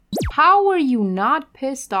how are you not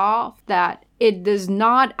pissed off that it does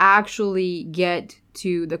not actually get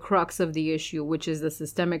to the crux of the issue, which is the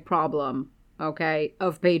systemic problem, okay,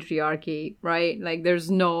 of patriarchy, right? Like, there's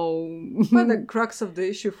no... But the crux of the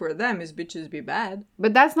issue for them is bitches be bad.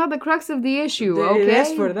 But that's not the crux of the issue, okay? It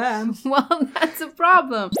is for them. Well, that's a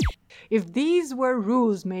problem. If these were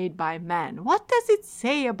rules made by men, what does it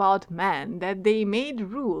say about men that they made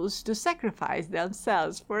rules to sacrifice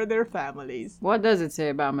themselves for their families? What does it say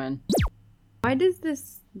about men? Why does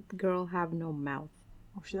this girl have no mouth?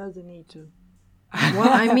 Oh, she doesn't need to.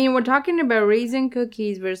 Well, I mean, we're talking about raisin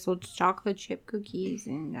cookies versus chocolate chip cookies,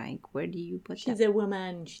 and like, where do you put that? She's a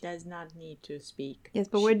woman. She does not need to speak. Yes,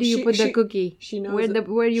 but where do you put the cookie? She knows where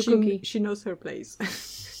do you cookie? She knows her place.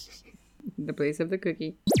 The place of the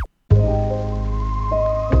cookie.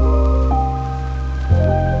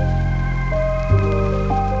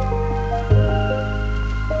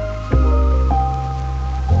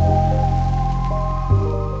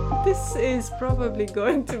 This is probably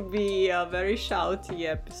going to be a very shouty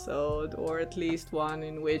episode, or at least one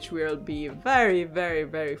in which we'll be very, very,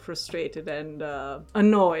 very frustrated and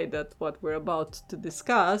annoyed at what we're about to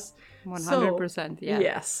discuss. 100%, yeah.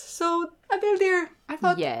 Yes. So, Adele dear, I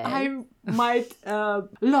thought I might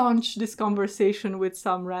launch this conversation with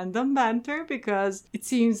some random banter, because it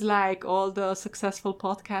seems like all the successful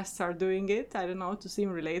podcasts are doing it. I don't know, to seem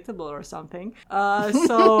relatable or something.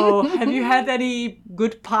 So, have you had any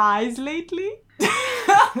good pies lately?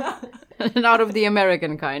 Not of the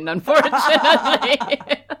American kind, unfortunately.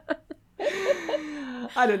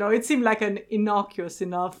 I don't know. It seemed like an innocuous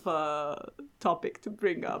enough topic to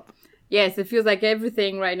bring up. Yes, it feels like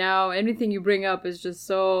everything right now, anything you bring up is just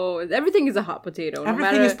so... Everything is a hot potato.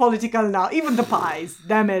 Everything is political now. Even the pies.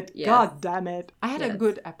 Damn it. Yes. God damn it. I had a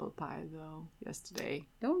good apple pie, though, yesterday.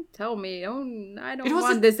 Don't tell me. I don't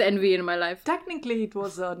want this envy in my life. Technically, it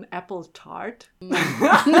was an apple tart.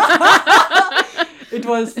 It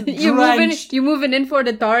was drenched. You moving in for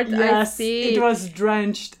the tart? Yes, I see. it was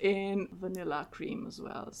drenched in vanilla cream as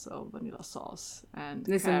well, so vanilla sauce and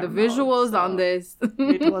listen, caramel, the visuals on this.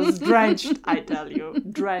 It was drenched, I tell you,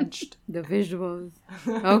 drenched. The visuals.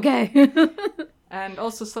 Okay. And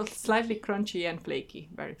also slightly crunchy and flaky,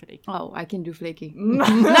 very flaky. Oh, I can do flaky.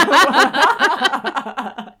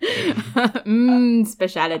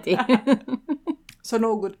 Speciality. So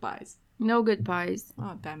no good pies. No good pies.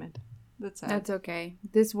 Oh, damn it. That's sad. That's okay.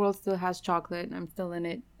 This world still has chocolate. I'm still in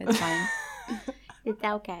it. It's fine. It's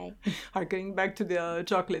okay. Harking back to the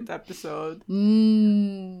chocolate episode.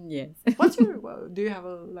 Yes. Do you have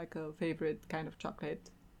a favorite kind of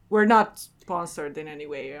chocolate? We're not sponsored in any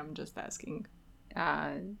way. I'm just asking.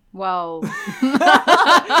 Well,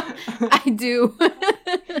 I do.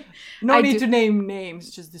 No need to name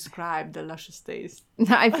names. Just describe the luscious taste.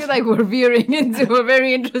 I feel like we're veering into a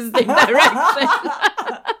very interesting direction.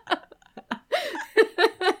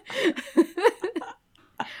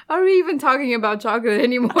 Are we even talking about chocolate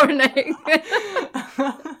anymore?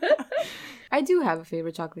 I do have a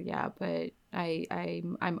favorite chocolate, yeah, but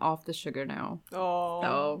I'm off the sugar now. Oh,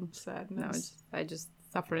 so sadness. No, I just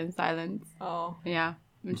suffer in silence. Oh, yeah,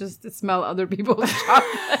 just smell other people's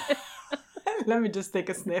chocolate. Let me just take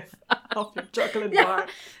a sniff of your chocolate bar.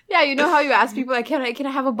 Yeah, you know how you ask people, like, can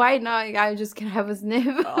I have a bite now? I just can have a sniff.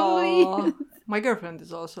 Oh, my girlfriend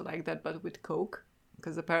is also like that, but with Coke.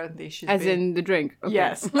 Because apparently she's in the drink. Okay.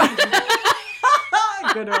 Yes.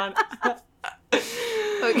 Good one.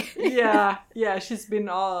 Okay. Yeah, she's been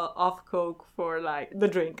all off Coke for the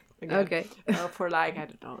drink. Again. Okay. For I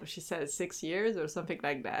don't know, she says 6 years or something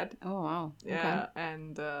like that. Oh, wow. Yeah, okay.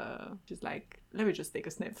 And she's like, let me just take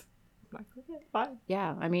a sniff. I'm like, okay, fine.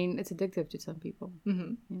 Yeah, I mean, it's addictive to some people.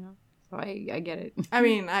 Mm-hmm. You know, so I get it. I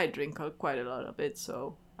mean, I drink quite a lot of it,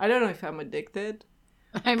 so I don't know if I'm addicted.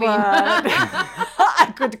 I mean,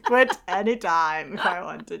 I could quit anytime if I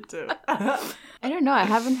wanted to. I don't know. I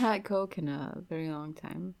haven't had Coke in a very long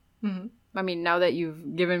time. Mm-hmm. I mean, now that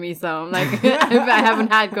you've given me some, I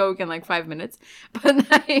haven't had Coke in 5 minutes. But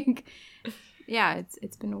yeah,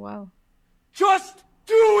 it's been a while. Just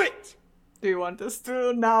do it! Do you want us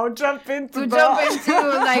to now jump into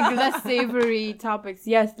less savory topics?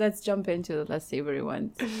 Yes, let's jump into the less savory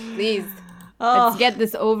ones, please. Let's get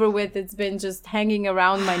this over with. It's been just hanging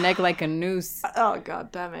around my neck like a noose. Oh,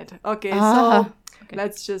 God damn it. Okay, so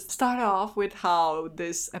let's just start off with how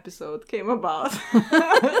this episode came about.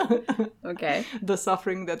 Okay. The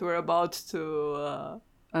suffering that we're about to...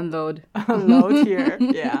 unload here.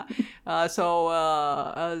 Yeah. So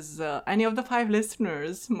as any of the 5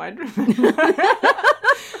 listeners might remember,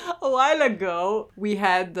 A while ago, we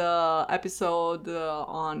had the episode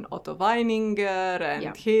on Otto Weininger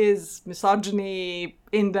and his misogyny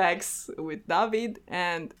index with David,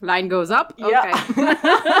 and line goes up. Yeah. Okay.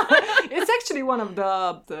 It's actually one of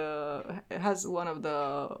the has one of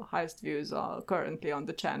the highest views currently on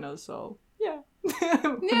the channel. So yeah.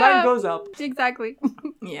 Line goes up. Exactly.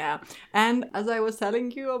 Yeah. And as I was telling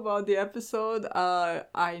you about the episode,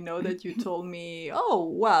 I know that you told me,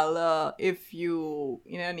 oh, well, if you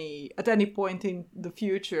at any point in the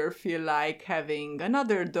future feel like having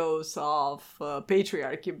another dose of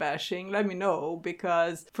patriarchy bashing, let me know,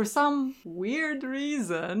 because for some weird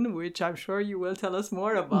reason, which I'm sure you will tell us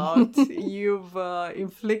more about, you've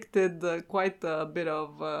inflicted quite a bit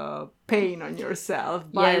of pain on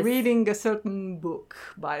yourself by reading a certain book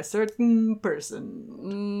by a certain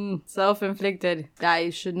person. Self-inflicted.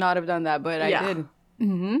 I should not have done that, but I did.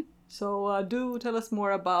 Mm-hmm. So do tell us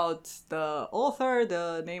more about the author,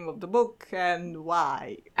 the name of the book, and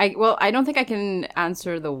why. I don't think I can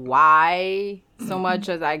answer the why so much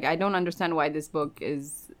as I don't understand why this book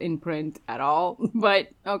is in print at all, but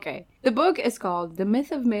okay. The book is called The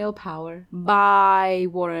Myth of Male Power by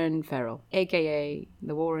Warren Farrell, aka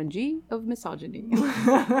the Warren G of misogyny.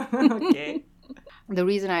 Okay. The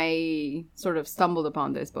reason I sort of stumbled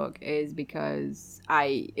upon this book is because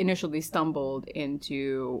I initially stumbled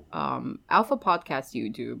into Alpha Podcast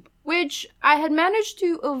YouTube, which I had managed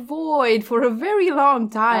to avoid for a very long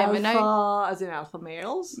time. Alpha, as in alpha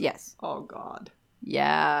males? Yes. Oh, God.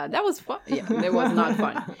 Yeah, that was fun. Yeah, that was not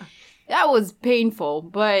fun. That was painful,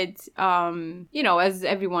 but, as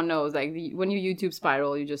everyone knows, like, when you YouTube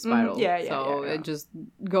spiral, you just spiral. Yeah. It just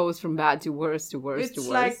goes from bad to worse to worse to worse.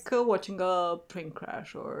 It's like watching a plane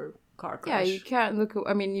crash or car crash. Yeah, you can't look...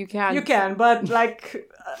 I mean, you can... You can, but,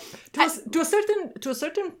 like, to a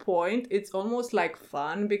certain point, it's almost, like,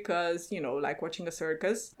 fun because, like watching a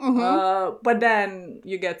circus. Mm-hmm. But then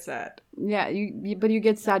you get sad. Yeah, but you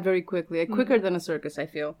get sad very quickly. Like, quicker than a circus, I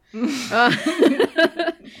feel.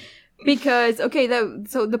 Because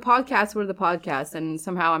so the podcasts were the podcasts, and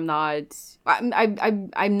somehow I'm not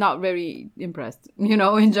very impressed.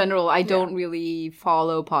 In general, I don't really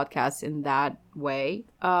follow podcasts in that way.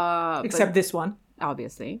 Except this one,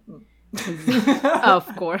 obviously,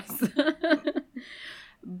 of course.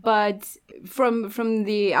 But from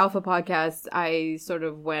the Alpha podcast, I sort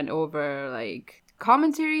of went over like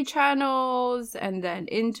commentary channels, and then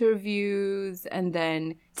interviews, and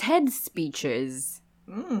then TED speeches.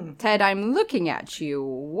 Ted, I'm looking at you.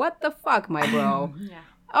 What the fuck, my bro? Yeah.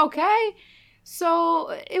 Okay. So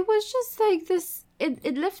it was just like this.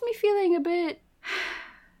 It left me feeling a bit.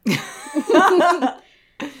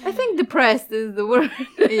 I think depressed is the word.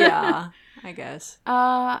 Yeah, I guess.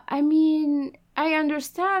 I mean, I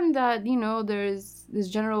understand that, there's this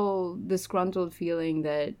general disgruntled feeling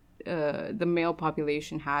that the male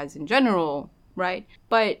population has in general, right?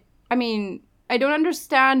 But, I mean, I don't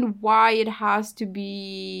understand why it has to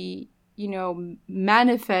be,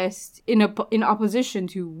 manifest in opposition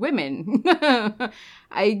to women.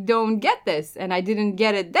 I don't get this, and I didn't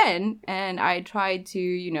get it then. And I tried to,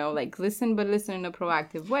 listen in a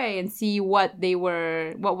proactive way and see what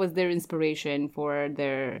was their inspiration for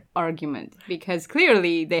their argument. Because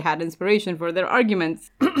clearly they had inspiration for their arguments.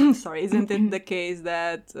 Sorry, isn't it the case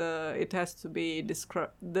that it has to be the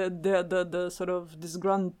sort of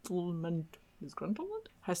disgruntlement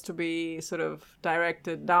has to be sort of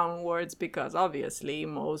directed downwards, because obviously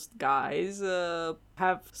most guys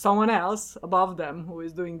have someone else above them who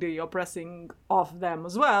is doing the oppressing of them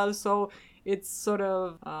as well. So it's sort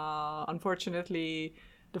of, unfortunately,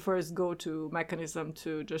 the first go-to mechanism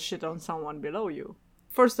to just shit on someone below you.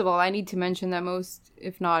 First of all, I need to mention that most,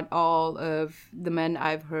 if not all, of the men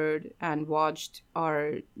I've heard and watched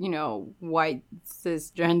are, white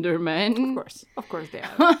cisgender men. Of course they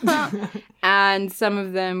are. And some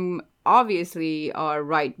of them obviously are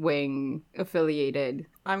right-wing affiliated.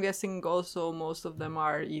 I'm guessing also most of them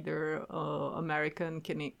are either American,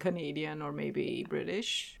 Canadian, or maybe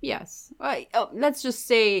British. Yes. Let's just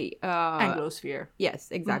say... Anglosphere. Yes,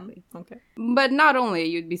 exactly. Mm-hmm. Okay. But not only,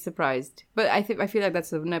 you'd be surprised. But I feel like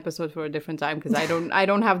that's an episode for a different time, because I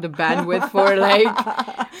don't have the bandwidth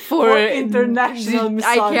for international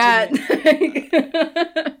misogyny. I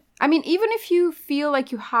can't. I mean, even if you feel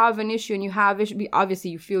like you have an issue and you have issues,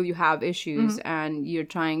 obviously you feel you have issues, and you're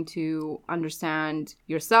trying to understand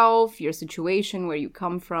yourself, your situation, where you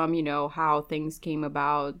come from, how things came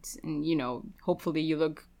about, and, hopefully you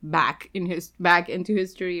look back into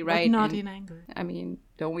history, right? But not in anger. I mean,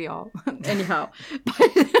 don't we all? Anyhow.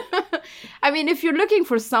 I mean, if you're looking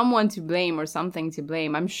for someone to blame or something to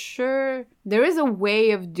blame, I'm sure there is a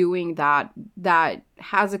way of doing that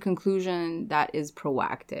has a conclusion that is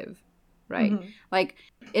proactive, right? Mm-hmm. Like,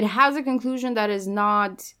 it has a conclusion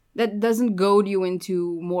that doesn't goad you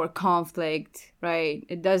into more conflict, right?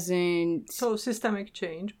 It doesn't... So systemic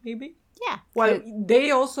change, maybe? Yeah. Well,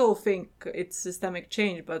 they also think it's systemic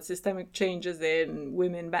change, but systemic change is in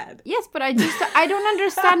women bad. Yes, but I don't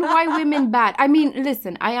understand why women bad. I mean,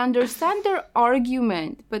 listen, I understand their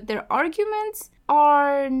argument, but their arguments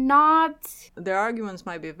are not... Their arguments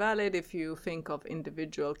might be valid if you think of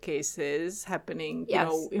individual cases happening,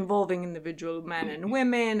 yes, involving individual men and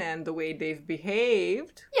women and the way they've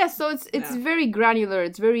behaved. Yes, so it's very granular,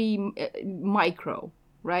 it's very micro.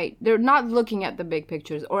 Right? They're not looking at the big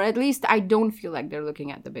pictures, or at least I don't feel like they're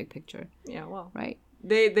looking at the big picture. Yeah, well. Right?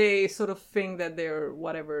 They sort of think that their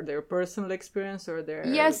personal experience or their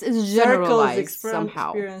yes, it's generalized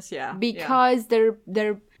somehow. Yeah. Because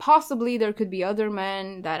there possibly there could be other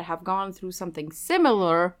men that have gone through something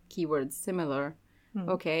similar, keyword similar,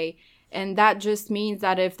 okay? And that just means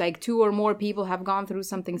that if like 2 or more people have gone through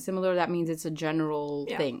something similar, that means it's a general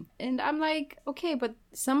thing. And I'm like, okay, but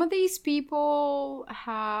some of these people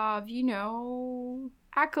have,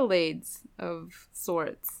 accolades of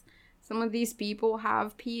sorts. Some of these people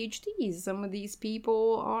have PhDs. Some of these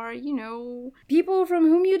people are, people from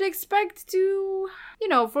whom you'd expect to,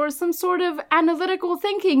 for some sort of analytical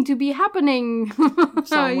thinking to be happening,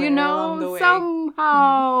 along the way.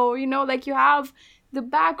 Somehow, like you have the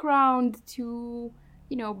background to,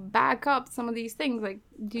 back up some of these things. Like,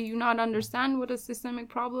 do you not understand what a systemic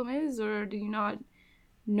problem is? Or do you not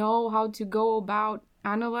know how to go about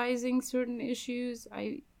analyzing certain issues?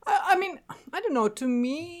 I mean, I don't know. To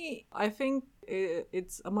me, I think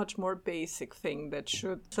it's a much more basic thing that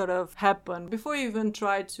should sort of happen before you even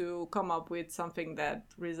try to come up with something that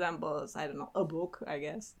resembles, I don't know, a book, I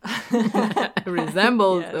guess.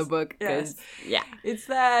 Resembles a book. Yes. Yeah. It's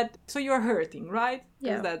that, so you're hurting, right?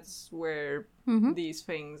 Yeah. That's where these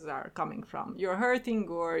things are coming from. You're hurting,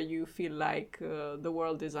 or you feel like the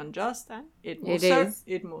world is unjust, and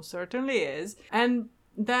it most certainly is. And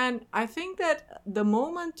then I think that the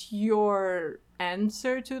moment your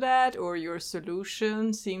answer to that or your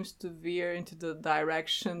solution seems to veer into the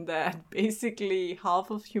direction that basically half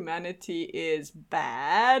of humanity is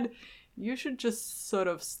bad, you should just sort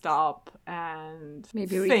of stop and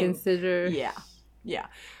maybe reconsider. Yeah.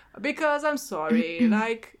 Because I'm sorry,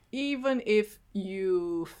 like, even if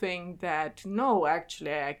you think that, no,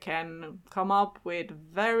 actually, I can come up with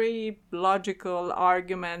very logical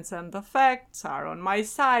arguments and the facts are on my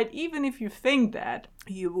side, even if you think that,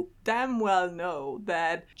 you damn well know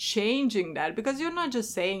that changing that, because you're not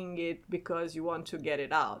just saying it because you want to get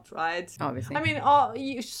it out, right? Obviously. I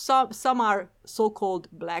mean, some are so-called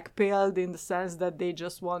black-pilled in the sense that they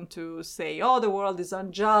just want to say, oh, the world is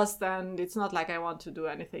unjust and it's not like I want to do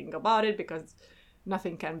anything about it because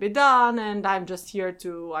nothing can be done and I'm just here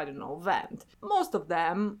to, I don't know, vent. Most of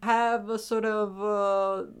them have a sort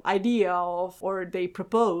of idea of, or they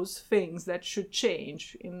propose things that should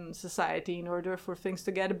change in society in order for things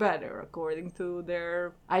to get better according to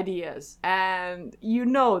their ideas. And you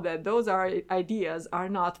know that those ideas are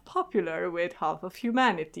not popular with half of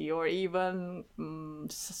humanity, or even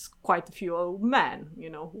quite a few men,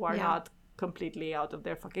 who are not completely out of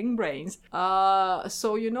their fucking brains.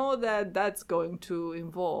 So you know that that's going to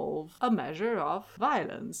involve a measure of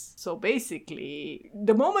violence. So basically,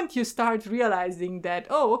 the moment you start realizing that,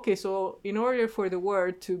 oh, okay, so in order for the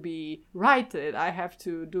world to be righted, I have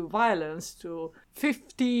to do violence to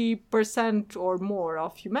 50% or more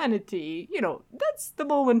of humanity, that's the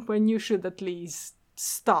moment when you should at least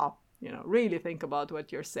stop. Really think about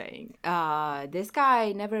what you're saying. This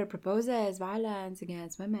guy never proposes violence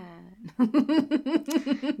against women.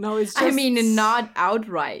 No, it's just... I mean, not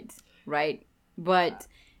outright, right? But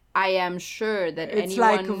I am sure that it's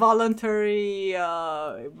like voluntary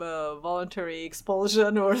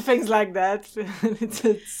expulsion or things like that.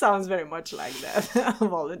 It sounds very much like that.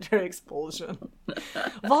 Voluntary expulsion.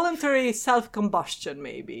 Voluntary self-combustion,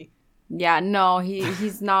 maybe. Yeah, no,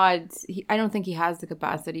 he's not. I don't think he has the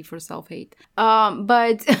capacity for self-hate.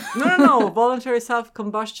 But no, voluntary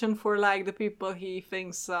self-combustion for like the people he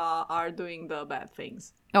thinks are doing the bad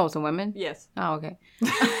things. Oh, so women? Yes. Oh, okay.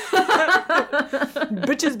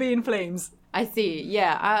 Bitches be in flames. I see.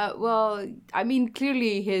 Yeah. Well, I mean,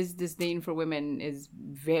 clearly his disdain for women is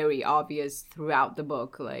very obvious throughout the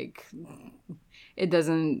book. Like, it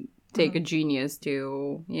doesn't take a genius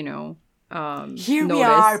to, here notice. We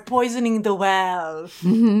are poisoning the well.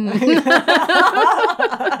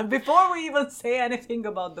 Before we even say anything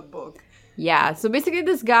about the book. Yeah, so basically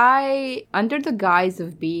this guy, under the guise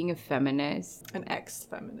of being a feminist... An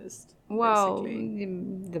ex-feminist. Well, basically.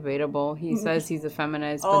 Debatable. He says he's a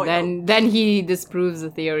feminist, but then he disproves the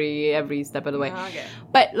theory every step of the way. Okay.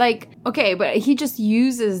 But but he just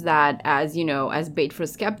uses that as, as bait for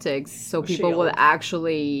skeptics, so people will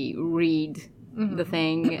actually read the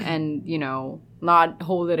thing and, not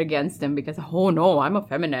hold it against him because, oh no, I'm a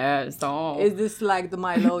feminist. Oh. Is this like the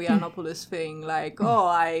Milo Yiannopoulos thing? Like, oh,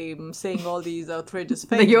 I'm saying all these outrageous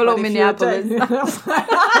things. The YOLO Minneapolis.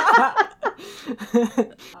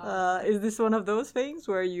 Is this one of those things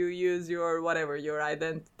where you use your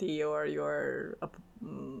identity or your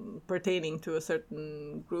pertaining to a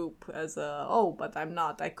certain group as but I'm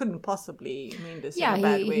not. I couldn't possibly mean this in a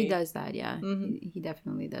bad way. He does that, yeah. Mm-hmm. He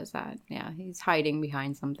definitely does that. Yeah, he's hiding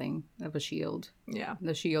behind something of a shield. Yeah.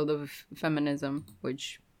 The shield of feminism,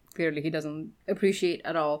 which clearly he doesn't appreciate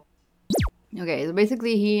at all. Okay, so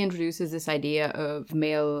basically he introduces this idea of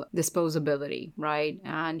male disposability, right?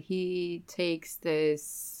 And he takes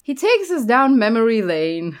us down memory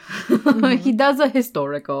lane. Mm-hmm. He does a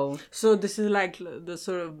historical. So this is like the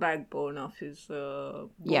sort of backbone of his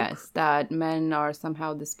book. Yes, that men are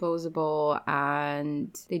somehow disposable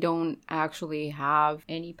and they don't actually have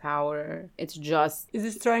any power. It's just... Is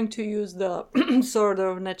this trying to use the sort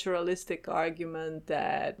of naturalistic argument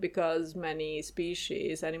that because many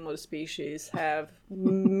animal species have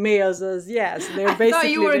males as, yes, they're basically... I thought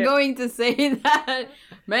you were going to say that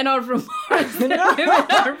men are from Mars and women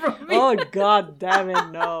are from Venus. Oh, God damn it,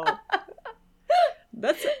 no.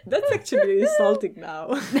 That's actually insulting now.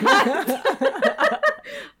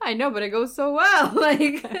 I know, but it goes so well.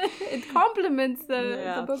 It complements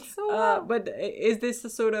the book so well. But is this a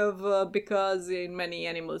sort of because in many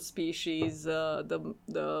animal species,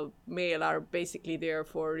 the male are basically there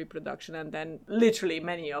for reproduction, and then literally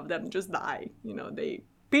many of them just die. They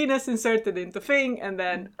penis inserted into thing and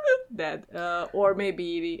then dead. Or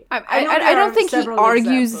maybe I don't think he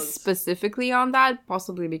argues examples. Specifically on that,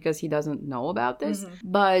 possibly because he doesn't know about this. Mm-hmm.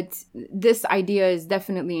 But this idea is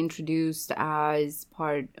definitely introduced as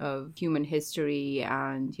part of human history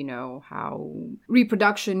and, how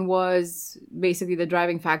reproduction was basically the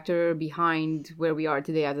driving factor behind where we are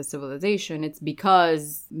today as a civilization. It's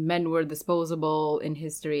because men were disposable in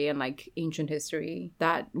history and ancient history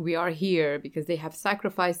that we are here because they have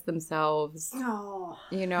sacrificed themselves,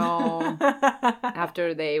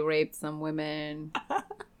 after they raped some women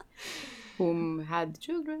whom had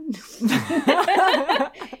children.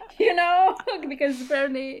 Because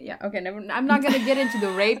apparently, I'm not gonna get into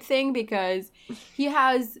the rape thing because he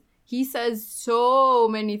says so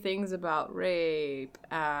many things about rape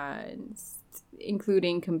and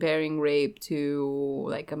including comparing rape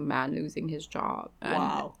to a man losing his job. And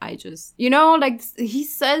wow. I just, he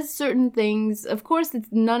says certain things. Of course,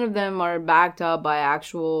 none of them are backed up by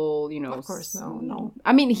actual, Of course, no.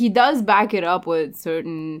 I mean, he does back it up with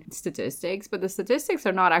certain statistics, but the statistics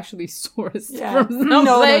are not actually sourced from some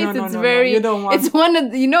place. It's very, you don't want... It's one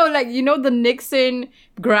of, the Nixon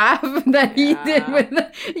graph that he did with,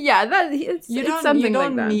 it's something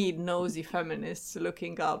like that. You don't need nosy feminists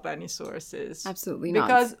looking up any sources. Absolutely not.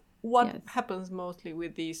 Because what happens mostly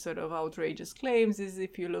with these sort of outrageous claims is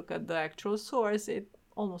if you look at the actual source, it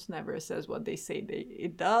almost never says what they say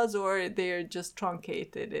it does, or they're just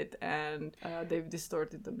truncated it and they've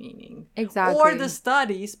distorted the meaning. Exactly. Or the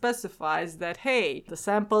study specifies that, hey, the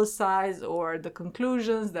sample size or the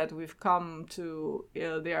conclusions that we've come to,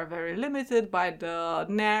 they are very limited by the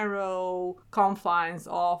narrow confines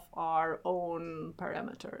of our own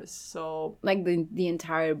parameters. So the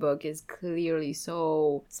entire book is clearly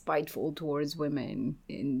so spiteful towards women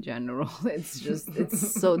in general.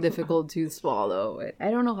 It's so difficult to swallow. I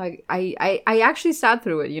don't know. I actually sat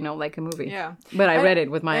through it, like a movie. Yeah. But I read it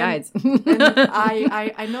with my eyes. And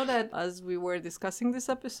I know that as we were discussing this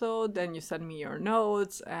episode, then you sent me your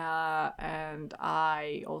notes, and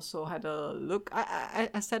I also had a look.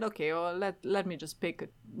 I said, okay, well, let me just pick a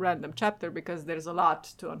random chapter because there's a lot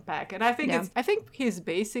to unpack. And I think I think he's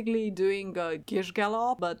basically doing a Gish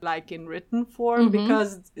Gallop, but in written form,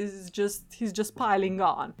 because he's just piling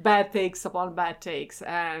on bad takes upon bad takes,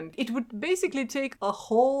 and it would basically take a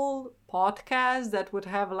whole podcast that would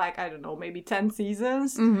have I don't know, maybe 10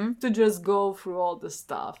 seasons to just go through all the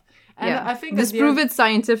stuff. And I think disprove it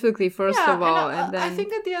scientifically first of all, and then I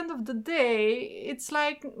think at the end of the day, it's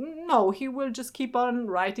no, he will just keep on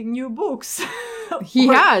writing new books. He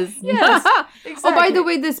has. Yes, exactly. Oh, by the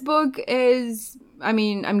way, this book is,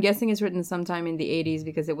 I'm guessing it's written sometime in the 80s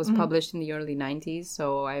because it was published in the early 90s.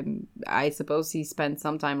 So I suppose he spent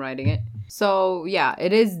some time writing it. So yeah,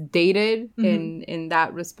 it is dated in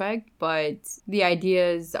that respect, but the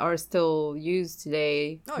ideas are still used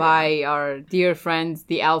today by our dear friends,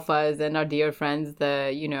 the alphas, and our dear friends,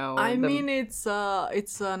 I mean, it's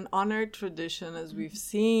an honored tradition, as we've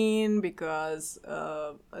seen, because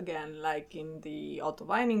again, like in the Otto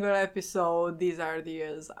Weininger episode, these are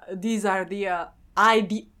the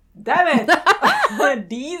damn it!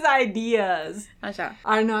 These ideas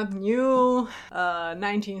are not new.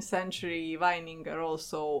 19th century Weininger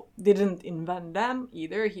also didn't invent them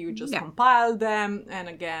either. He just compiled them. And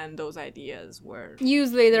again, those ideas were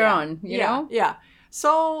used later on, you know? Yeah.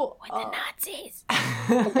 So... with the Nazis.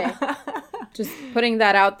 Okay. Just putting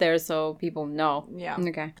that out there so people know. Yeah.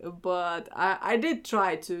 Okay. But I did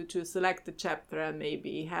try to select the chapter and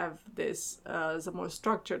maybe have this as a more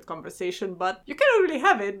structured conversation, but you cannot really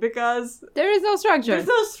have it because... there is no structure. There's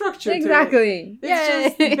no structure exactly. to it. It's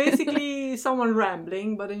just basically someone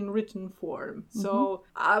rambling, but in written form. So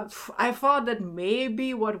I thought that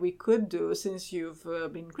maybe what we could do, since you've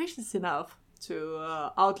been gracious enough to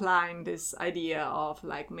outline this idea of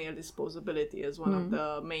like male disposability as one of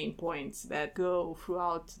the main points that go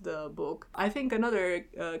throughout the book. I think another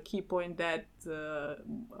key point that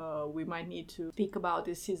we might need to speak about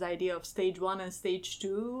is his idea of stage 1 and stage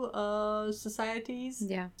 2 societies.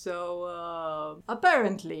 Yeah. So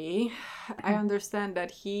apparently, I understand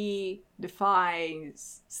that he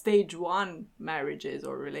defines stage 1 marriages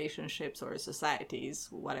or relationships or societies,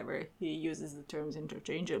 whatever, he uses the terms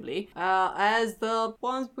interchangeably, as the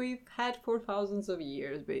ones we've had for thousands of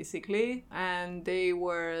years, basically, and they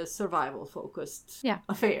were survival-focused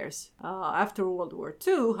affairs. After World War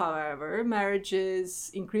II, however,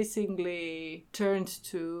 marriages increasingly turned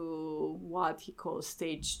to what he calls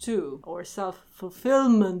stage 2, or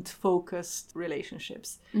self-fulfillment-focused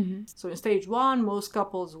relationships. So in stage 1, most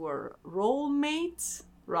couples were role mates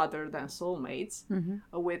rather than soulmates,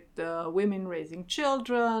 with women raising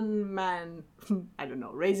children, men, I don't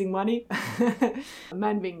know, raising money,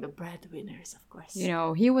 men being the breadwinners, of course. You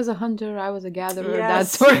know, he was a hunter, I was a gatherer, that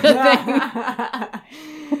sort of thing.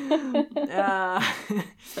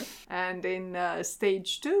 And in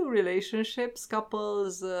stage 2 relationships,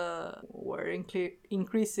 couples were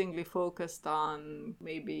increasingly focused on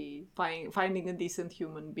maybe finding a decent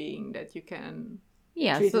human being that you can...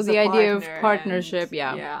 so the idea of partnership,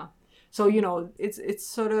 So, you know, it's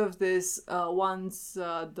sort of this, once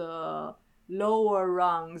the lower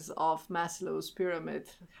rungs of Maslow's pyramid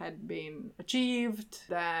had been achieved,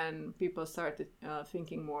 then people started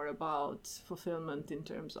thinking more about fulfillment in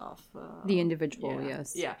terms of... the individual,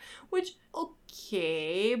 yes. Yeah, which,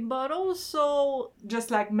 okay, but also,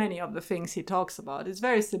 just like many of the things he talks about, it's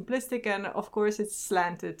very simplistic, and of course it's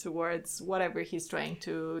slanted towards whatever he's trying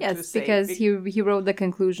to say. Yes, because he wrote the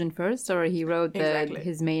conclusion first, or he wrote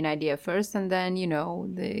his main idea first, and then, you know,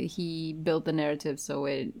 he built the narrative so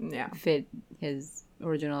it fit his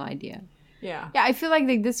original idea. Yeah, I feel like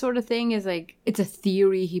this sort of thing is like, it's a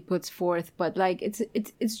theory he puts forth, but like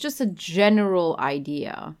it's just a general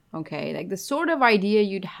idea, okay? Like the sort of idea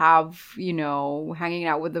you'd have, you know, hanging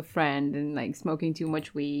out with a friend and like smoking too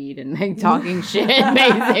much weed and like talking shit,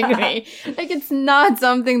 basically. Like it's not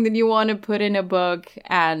something that you want to put in a book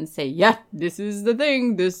and say, yeah, this is the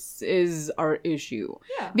thing, this is our issue.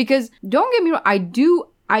 Yeah. Because don't get me wrong,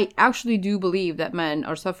 I actually do believe that men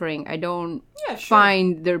are suffering. I don't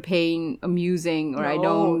find their pain amusing, or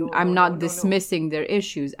I'm not dismissing their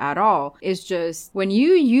issues at all. It's just when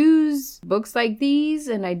you use books like these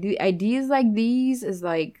and ideas like these as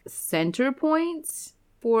like center points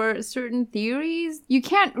for certain theories, you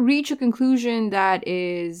can't reach a conclusion that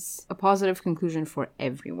is a positive conclusion for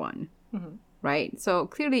everyone, right? So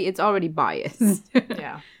clearly it's already biased.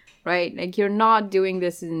 Yeah. Right? Like, you're not doing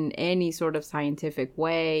this in any sort of scientific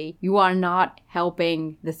way. You are not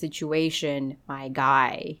helping the situation, my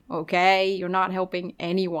guy. Okay? You're not helping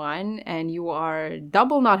anyone, and you are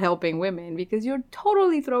double not helping women because you're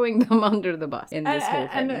totally throwing them under the bus in this whole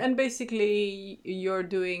thing. And basically, you're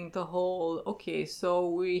doing the whole, okay, so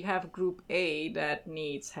we have group A that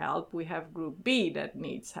needs help. We have group B that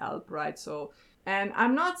needs help, right? So... And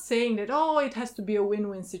I'm not saying that, it has to be a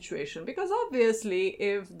win-win situation, because obviously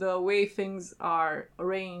if the way things are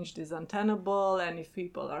arranged is untenable and if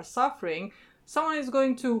people are suffering, someone is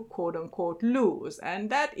going to quote unquote lose. And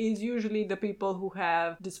that is usually the people who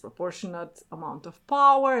have disproportionate amount of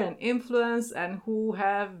power and influence and who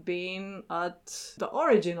have been at the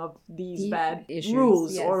origin of these bad issues,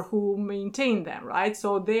 rules, yes, or who maintain them, right?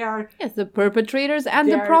 So they are... Yes, the perpetrators and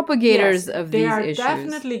the propagators, yes, of these issues. They are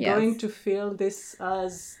definitely going to feel this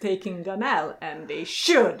as taking an L, and they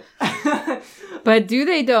should. But do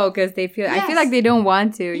they though? Because they feel, yes, I feel like they don't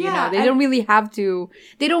want to, you know, they don't really have to,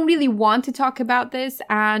 they don't really want to talk about this,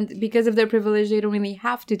 and because of their privilege, they don't really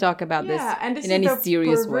have to talk about this in any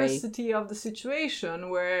serious way. This is the perversity of the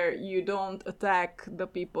situation where you don't attack the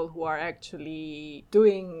people who are actually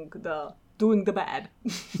doing the bad.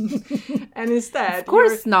 And instead, of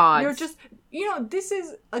course not. You're just... You know, this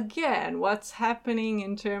is, again, what's happening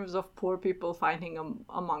in terms of poor people fighting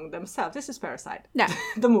among themselves. This is Parasite,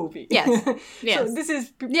 the movie. Yes. Yes. So this is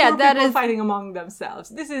poor people fighting among themselves.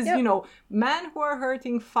 This is, you know, men who are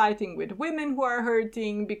hurting fighting with women who are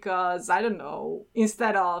hurting because, I don't know,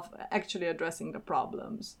 instead of actually addressing the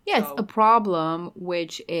problems. Yes, a problem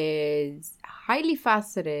which is highly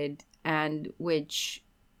faceted and which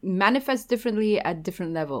manifests differently at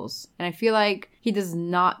different levels. And I feel like he does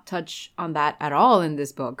not touch on that at all in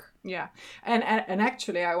this book. Yeah. And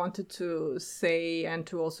actually I wanted to say, and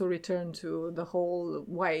to also return to the whole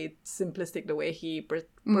white simplistic, the way he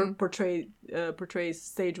portrays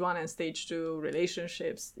stage 1 and stage 2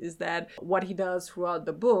 relationships, is that what he does throughout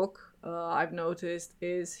the book, I've noticed,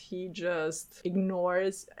 is he just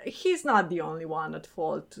ignores... He's not the only one at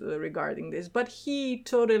fault regarding this, but he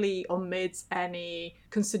totally omits any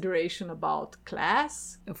consideration about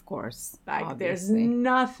class. Of course. Like, obviously. There's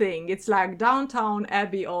nothing. It's like Downton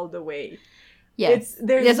Abbey all the way. Yes,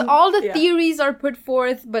 all the theories are put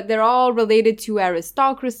forth, but they're all related to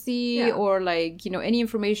aristocracy or, like, you know, any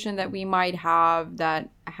information that we might have that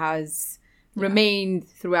has remained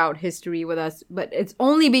throughout history with us, but it's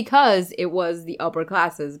only because it was the upper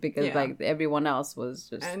classes, because like everyone else was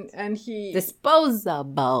just and he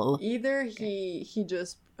disposable. Either he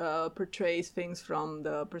just portrays things from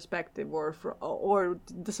the perspective or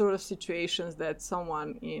the sort of situations that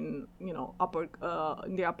someone in, you know,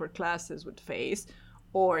 in the upper classes would face,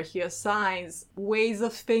 or he assigns ways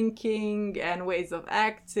of thinking and ways of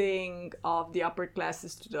acting of the upper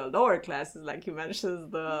classes to the lower classes, like he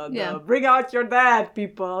mentions the bring out your dad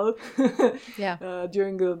people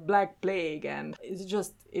during the Black Plague, and it's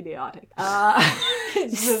just idiotic.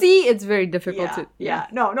 It's very difficult to...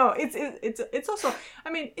 No, it's also, I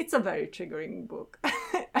mean, it's a very triggering book.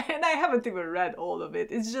 And I haven't even read all of it.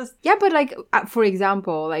 It's just... Yeah, but like, for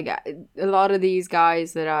example, like a lot of these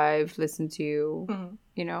guys that I've listened to,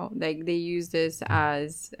 you know, like they use this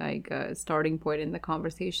as like a starting point in the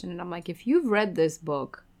conversation. And I'm like, if you've read this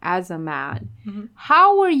book as a man,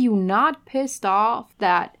 how are you not pissed off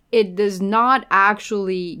that it does not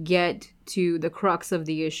actually get to the crux of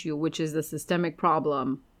the issue, which is the systemic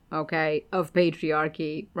problem, okay, of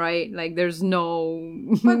patriarchy, right? Like, there's no...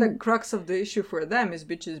 But the crux of the issue for them is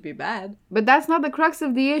bitches be bad. But that's not the crux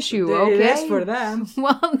of the issue, okay? It is for them.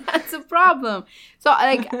 Well, that's a problem. So,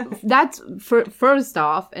 like, that's first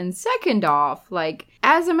off. And second off, like,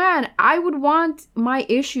 as a man, I would want my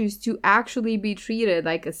issues to actually be treated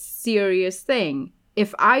like a serious thing.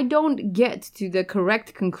 If I don't get to the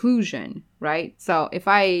correct conclusion, right? So if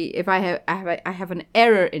I have an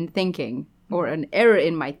error in thinking or an error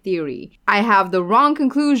in my theory, I have the wrong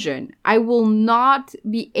conclusion, I will not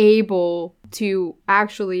be able to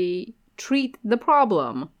actually treat the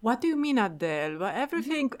problem. What do you mean, Adele? Well,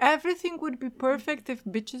 everything would be perfect if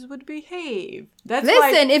bitches would behave. That's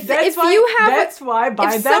why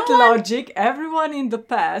by that logic, everyone in the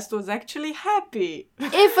past was actually happy.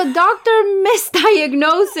 If a doctor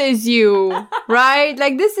misdiagnoses you, right?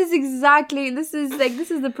 Like, this is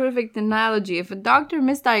the perfect analogy. If a doctor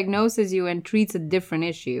misdiagnoses you and treats a different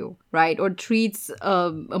issue, right? Or treats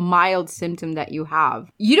a mild symptom that you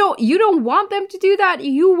have, you don't want them to do that.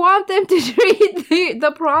 You want them to treat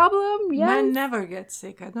the problem. Yes. Men never get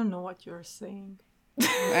sick. I don't know what you're saying.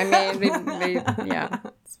 I mean,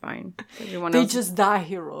 it's fine. They just die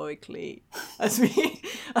heroically, as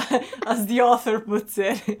the author puts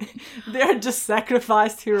it. They are just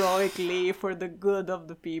sacrificed heroically for the good of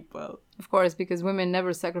the people. Of course, because women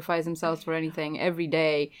never sacrifice themselves for anything every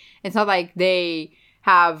day. It's not like they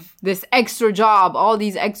have this extra job, all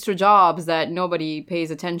these extra jobs that nobody pays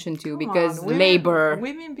attention to because labor.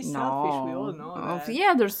 Women be selfish, we all know that.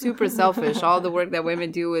 Yeah, they're super selfish. All the work that women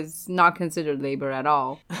do is not considered labor at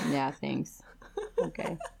all. Yeah, thanks.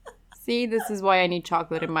 Okay. See, this is why I need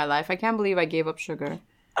chocolate in my life. I can't believe I gave up sugar.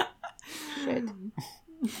 Shit.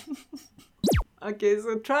 Okay,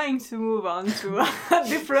 so trying to move on to a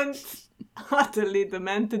different utterly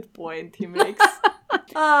demented point he makes.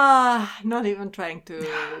 Not even trying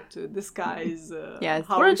to disguise yes,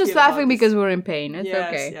 how we're just laughing because we're in pain. It's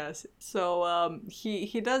okay. Yes. So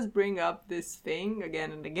he does bring up this thing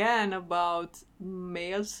again and again about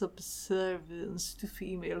male subservience to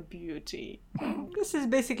female beauty. This is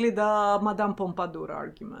basically the Madame Pompadour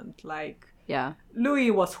argument. Like, yeah,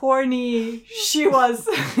 Louis was horny. She was,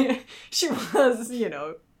 she was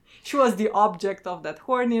the object of that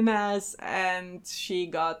horniness, and she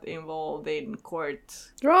got involved in court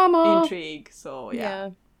drama, intrigue. So yeah.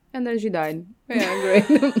 And then she died. Yeah,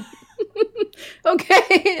 great.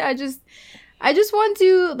 Okay, I just want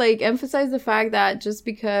to like emphasize the fact that just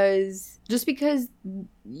because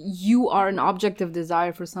you are an object of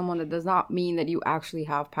desire for someone, that does not mean that you actually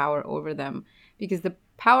have power over them, because the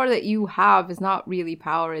power that you have is not really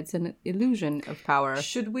power, it's an illusion of power.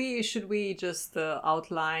 Should we just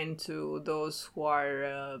outline to those who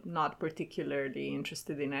are not particularly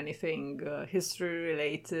interested in anything history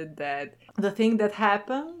related, that the thing that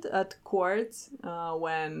happened at court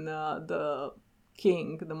when the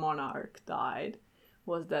king, the monarch, died,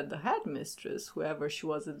 was that the headmistress, whoever she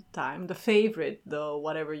was at the time, the favorite, the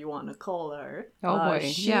whatever you want to call her,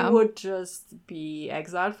 she would just be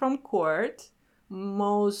exiled from court.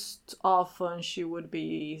 Most often she would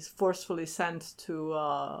be forcefully sent to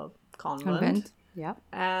a convent. Yeah.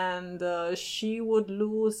 And she would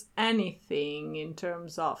lose anything in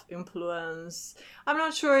terms of influence. I'm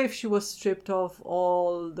not sure if she was stripped of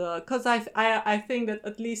all the... Because I think that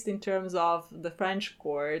at least in terms of the French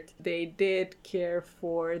court, they did care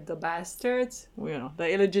for the bastards, the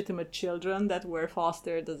illegitimate children that were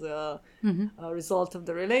fostered as a result of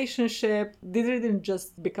the relationship. They didn't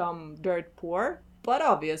just become dirt poor. But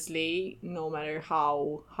obviously, no matter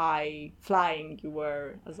how high flying you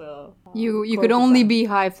were as a you could only be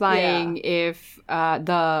high flying if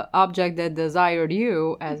the object that desired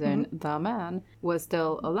you, as in the man, was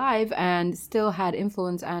still alive and still had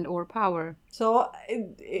influence and or power. So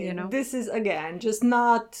this is, again, just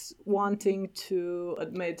not wanting to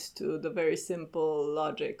admit to the very simple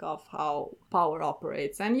logic of how power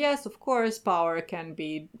operates. And yes, of course, power can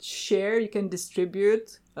be shared. You can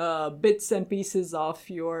distribute bits and pieces of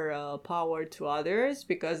your power to others,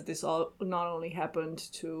 because this all not only happened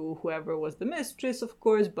to whoever was the mistress, of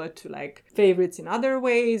course, but to like favorites in other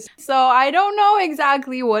ways. So I don't know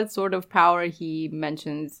exactly what sort of power he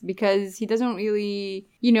mentions, because he doesn't really,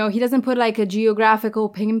 he doesn't put like a geographical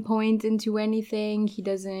pinpoint into anything. He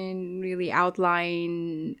doesn't really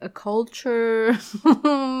outline a culture.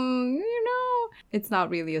 It's not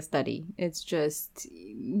really a study. It's just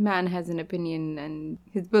man has an opinion and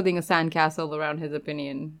he's building a sandcastle around his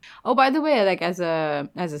opinion. Oh, by the way, like as a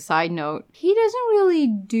side note, he doesn't really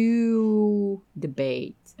do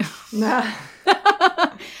debate.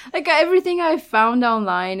 Like everything I found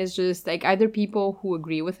online is just like either people who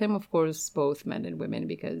agree with him, of course, both men and women,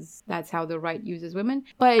 because that's how the right uses women.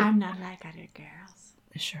 But I'm not like other girls.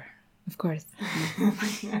 Sure. Of course.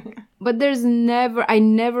 But I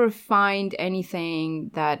never find anything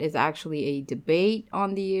that is actually a debate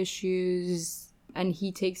on the issues. And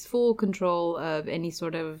he takes full control of any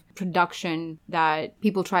sort of production that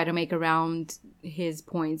people try to make around his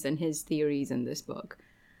points and his theories in this book.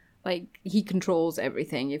 Like, he controls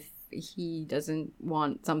everything. If he doesn't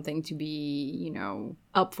want something to be,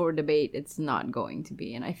 up for debate, it's not going to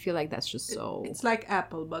be. And I feel like that's just so... It's like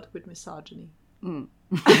Apple, but with misogyny.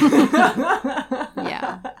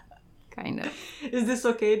 Yeah, kind of. Is this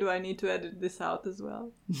okay? Do I need to edit this out as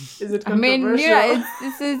well? Is it controversial? I mean,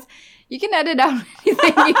 yeah, you can edit out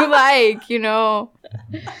anything you like,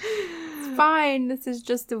 It's fine. This is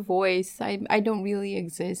just a voice. I don't really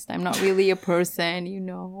exist. I'm not really a person,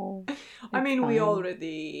 I mean, we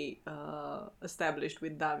already established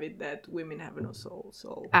with David that women have no soul,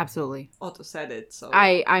 so... Absolutely. Otto said it, so...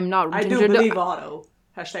 I'm not... I do believe Otto.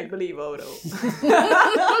 #believe Otto.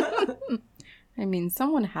 I mean,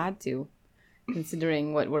 someone had to,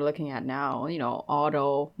 considering what we're looking at now.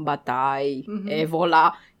 Otto, Bataille,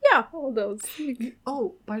 Evola. Yeah, all those.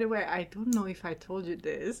 Oh, by the way, I don't know if I told you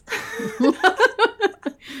this.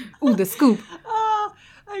 Ooh, the scoop.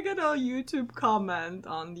 I got a YouTube comment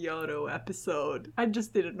on the Otto episode. I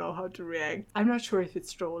just didn't know how to react. I'm not sure if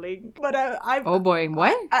it's trolling, but I oh boy,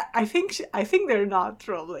 what? I think they're not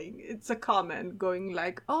trolling. It's a comment going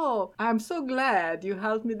like, "Oh, I'm so glad you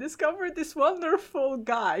helped me discover this wonderful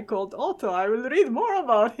guy called Otto. I will read more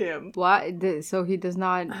about him." What? So he does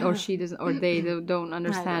not, or she doesn't, or they don't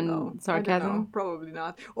understand sarcasm? I don't know. Probably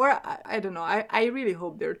not. Or I don't know. I really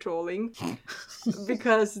hope they're trolling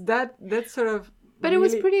because that sort of But it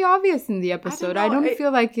was pretty obvious in the episode. I don't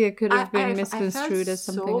feel like it could have been misconstrued as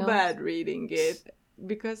something else. I felt so bad reading it.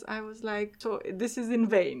 Because I was like, so this is in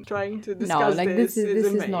vain. Trying to discuss this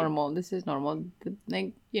is normal. This is normal.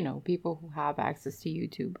 Like, you know, people who have access to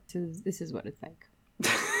YouTube. This is what it's like.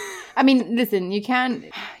 I mean, listen, you can't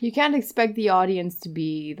expect the audience to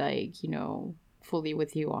be like, you know, fully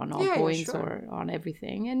with you on all points or on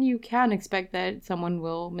everything. And you can expect that someone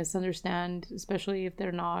will misunderstand, especially if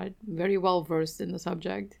they're not very well versed in the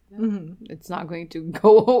subject. Mm-hmm. It's not going to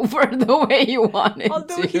go over the way you want it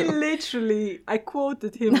Although to. I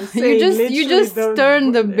quoted him saying you just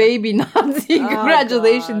turned the baby Nazi.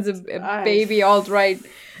 Congratulations, baby alt-right.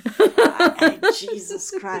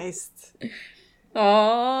 Jesus Christ.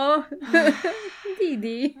 Aww.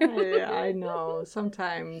 Didi. Yeah, I know.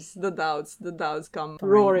 Sometimes the doubts come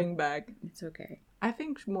roaring back. It's okay. I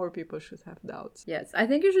think more people should have doubts. Yes, I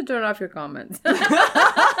think you should turn off your comments.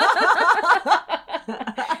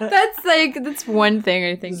 That's one thing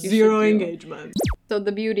I think you should do. Zero engagement. So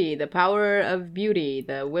the power of beauty,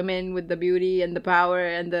 the women with the beauty and the power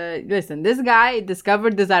and listen, this guy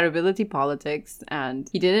discovered desirability politics and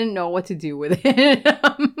he didn't know what to do with it.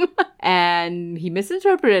 And he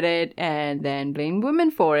misinterpreted it and then blamed women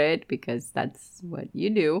for it because that's what you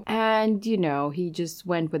do. And, you know, he just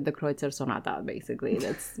went with the Kreutzer Sonata, basically.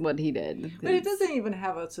 That's what he did. But it doesn't even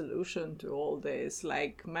have a solution to all this.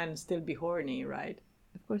 Like, men still be horny, right?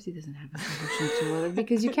 Of course he doesn't have a solution to it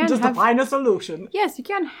because you can't just to find a solution. Yes, you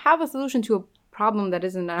can't have a solution to a problem that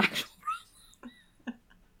isn't an actual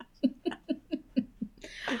problem.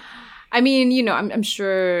 I mean, you know, I'm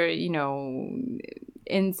sure, you know,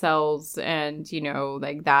 incels and, you know,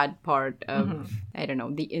 like that part of, I don't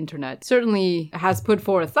know, the internet certainly has put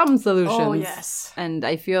forth some solutions. Oh, yes. And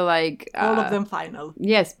I feel like... all of them final.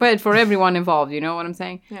 Yes, but for everyone involved, you know what I'm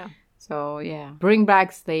saying? Yeah. So, yeah. Bring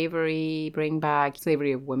back slavery. Bring back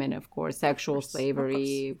slavery of women, of course. Sexual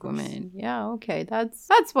slavery of women. Yeah, okay. That's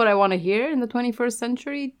what I want to hear in the 21st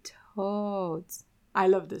century. Totes. I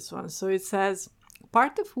love this one. So it says...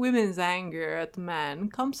 Part of women's anger at men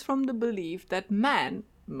comes from the belief that men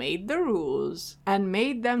made the rules and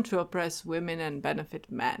made them to oppress women and benefit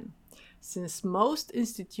men. Since most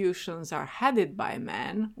institutions are headed by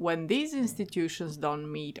men, when these institutions don't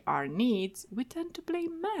meet our needs, we tend to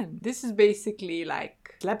blame men. This is basically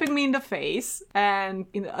like slapping me in the face and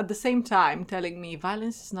at the same time telling me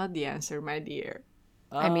violence is not the answer, my dear.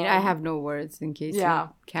 I mean, I have no words in case you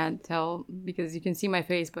can't tell because you can see my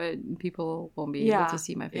face, but people won't be able to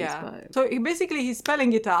see my face. Yeah. But... So basically, he's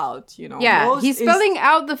spelling it out, you know. Yeah, he's spelling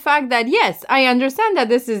out the fact that, yes, I understand that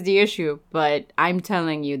this is the issue, but I'm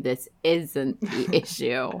telling you this isn't the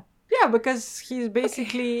issue. Yeah, because he's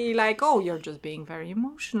basically like, oh, you're just being very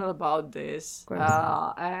emotional about this. You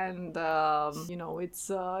know, it's,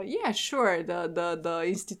 sure, the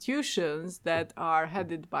institutions that are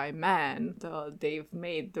headed by men, they've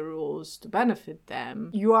made the rules to benefit them.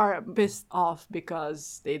 You are pissed off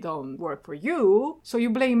because they don't work for you, so you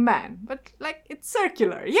blame men. But, like, it's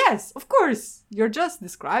circular. Yes, of course. You're just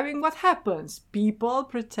describing what happens. People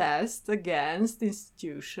protest against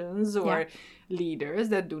institutions or... leaders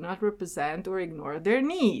that do not represent or ignore their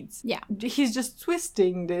needs. Yeah. He's just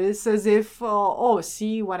twisting this as if,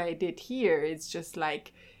 see what I did here. It's just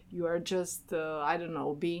like you are just,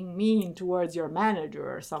 being mean towards your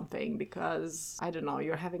manager or something because, I don't know,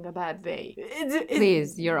 you're having a bad day.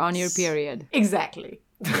 Please, you're on your period. Exactly.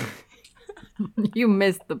 You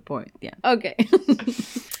missed the point. Yeah. Okay.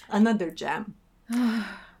 Another gem.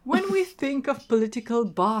 When we think of political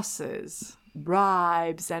bosses...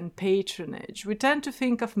 bribes and patronage, we tend to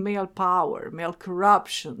think of male power, male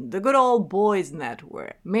corruption, the good old boys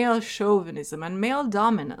network, male chauvinism, and male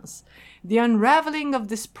dominance. The unraveling of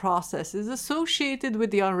this process is associated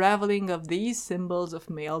with the unraveling of these symbols of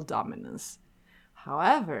male dominance.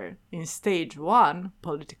 However, in stage 1,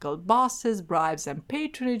 political bosses, bribes, and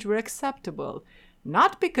patronage were acceptable,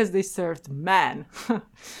 not because they served men,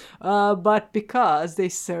 but because they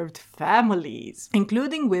served families,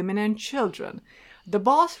 including women and children. The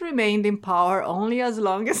boss remained in power only as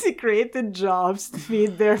long as he created jobs to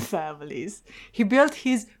feed their families. He built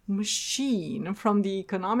his machine from the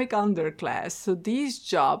economic underclass, so these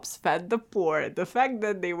jobs fed the poor. The fact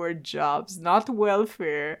that they were jobs, not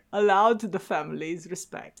welfare, allowed the families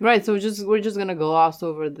respect. Right, so we're just gonna gloss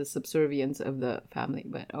over the subservience of the family,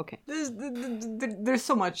 but okay. There's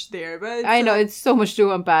so much there, but I know it's so much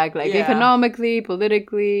to unpack, like economically,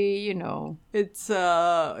 politically, you know. It's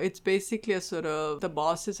basically a sort of the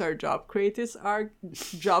bosses are job creators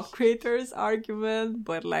argument,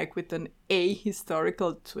 but like with an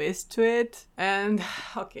ahistorical twist to it. And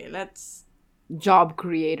okay, let's job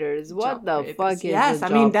creators. What the fuck is yes, a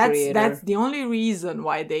job I mean creator? that's the only reason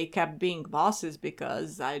why they kept being bosses,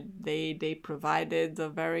 because they provided a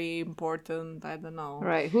very important, I don't know.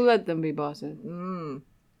 Right. Who let them be bosses?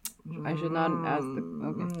 I should not ask the...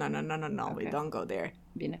 Okay. No. Okay. We don't go there.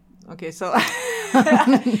 Bine. Okay, so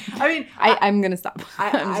I mean, I'm gonna stop.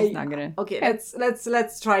 I'm just not gonna. Okay,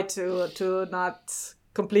 let's try to not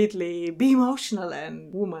completely be emotional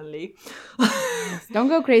and womanly. Don't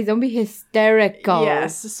go crazy. Don't be hysterical.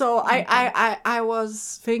 Yes. So I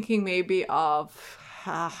was thinking maybe of.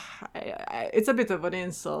 It's a bit of an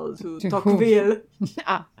insult to Tocqueville.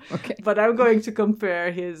 Okay. But I'm going to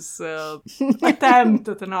compare his attempt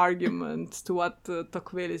at an argument to what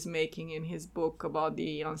Tocqueville is making in his book about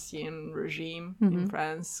the Ancien Regime in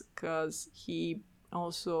France, because he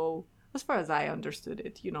also, as far as I understood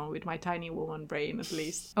it, with my tiny woman brain at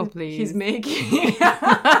least. Oh, please. He's making...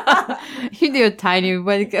 You do a tiny,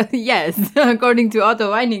 but yes, according to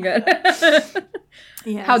Otto Weininger.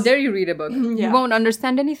 Yes. How dare you read a book? Yeah. You won't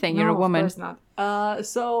understand anything. You're a woman. Of course not.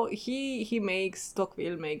 So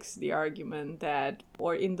Tocqueville makes the argument that,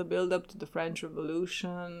 or in the build-up to the French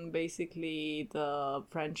Revolution, basically the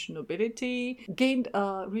French nobility gained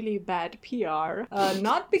a really bad PR,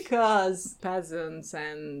 not because peasants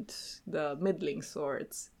and the middling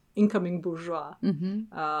sorts, incoming bourgeois,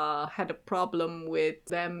 had a problem with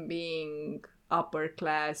them being upper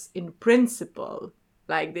class in principle.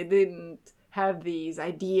 Like, they didn't have these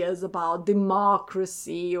ideas about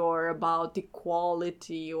democracy or about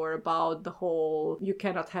equality or about the whole you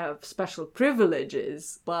cannot have special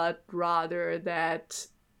privileges, but rather that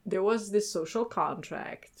there was this social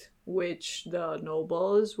contract which the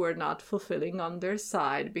nobles were not fulfilling on their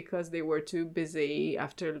side because they were too busy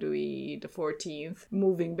after Louis XIV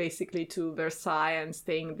moving basically to Versailles and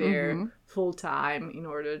staying there full time in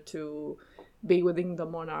order to be within the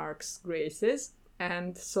monarch's graces.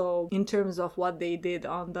 And so in terms of what they did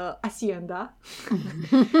on the hacienda,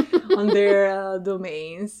 on their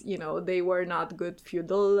domains, they were not good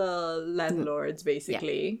feudal landlords,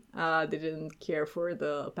 basically. Yeah. They didn't care for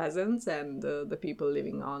the peasants and the people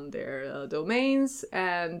living on their domains.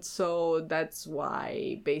 And so that's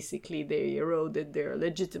why basically they eroded their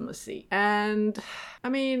legitimacy. And I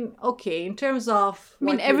mean, okay, in terms of...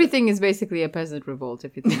 everything is basically a peasant revolt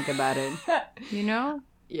if you think about it,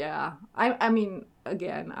 Yeah, I mean,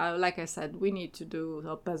 again, like I said, we need to do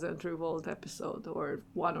a peasant revolt episode or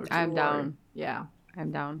one or two. I'm down. Yeah.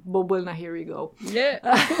 I'm down. Bobolna, here we go. Yeah.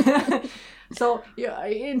 So, yeah,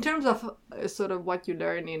 in terms of sort of what you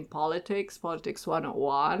learn in politics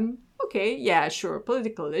 101, okay, yeah, sure,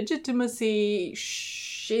 political legitimacy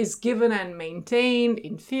is given and maintained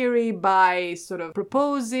in theory by sort of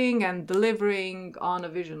proposing and delivering on a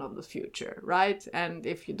vision of the future, right? And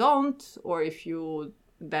if you don't, or if you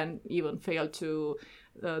then even fail to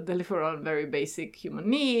deliver on very basic human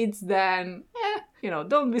needs, then,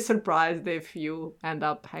 don't be surprised if you end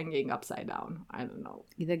up hanging upside down. I don't know.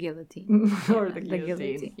 The guillotine. Or the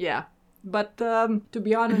guillotine. Yeah. But to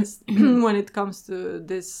be honest, when it comes to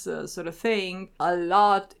this sort of thing, a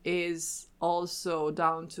lot is also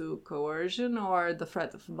down to coercion or the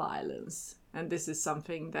threat of violence. And this is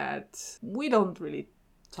something that we don't really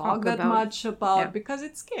talk that much about because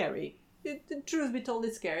it's scary. The truth be told,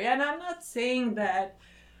 it's scary. And I'm not saying that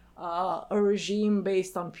a regime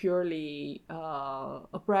based on purely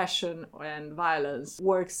oppression and violence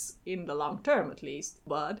works in the long term, at least.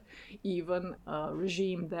 But even a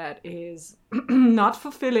regime that is not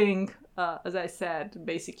fulfilling, as I said,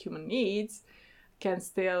 basic human needs can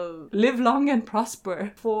still live long and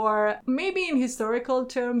prosper. For maybe in historical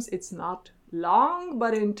terms, it's not long,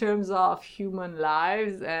 but in terms of human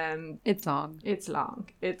lives, and it's long. It's a lot.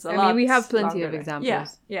 I mean, we have plenty of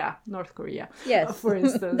examples. Yeah, North Korea. Yes, for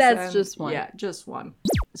instance. That's just one. Yeah, just one.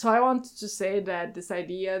 So I wanted to say that this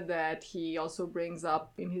idea that he also brings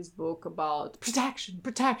up in his book about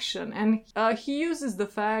protection, and he uses the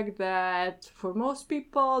fact that for most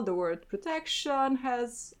people, the word protection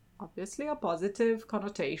has obviously a positive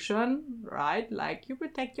connotation, right? Like, you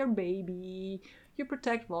protect your baby, you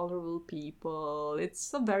protect vulnerable people.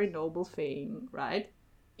 It's a very noble thing, right?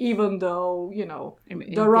 Even though,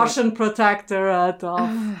 the Russian protectorate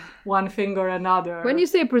of one thing or another. When you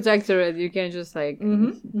say protectorate, you can just say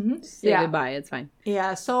goodbye. It's fine.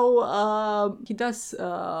 Yeah, so he does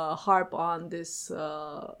harp on this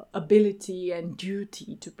ability and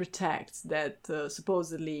duty to protect that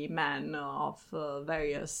supposedly men of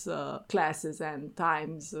various classes and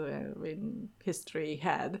times in history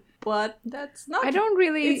had. But that's not... I don't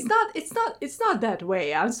really... It's not that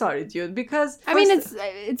way. I'm sorry, dude, because... I mean,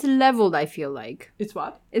 it's leveled, I feel like. It's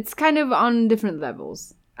what? It's kind of on different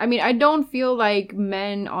levels. I mean, I don't feel like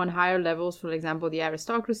men on higher levels, for example, the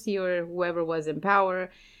aristocracy or whoever was in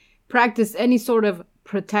power, practiced any sort of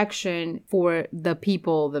protection for the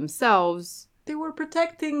people themselves. They were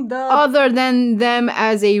protecting the... Other than them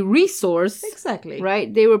as a resource. Exactly.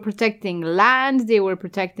 Right? They were protecting land. They were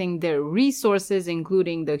protecting their resources,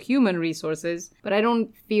 including the human resources. But I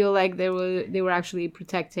don't feel like they were actually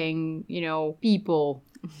protecting, people.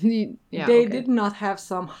 They did not have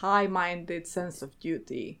some high-minded sense of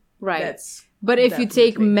duty. Right. But if you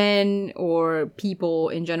take men or people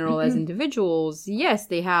in general as individuals, yes,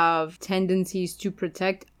 they have tendencies to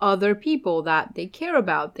protect other people that they care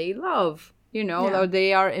about, they love. Or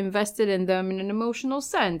they are invested in them in an emotional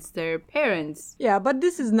sense, their parents. Yeah, but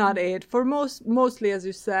this is not it. For mostly, as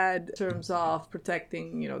you said, in terms of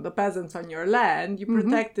protecting, the peasants on your land, you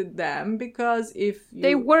protected them because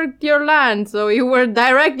they worked your land, so you were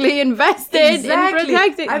directly invested in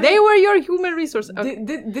protecting. They were your human resource. Okay.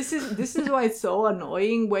 This is why it's so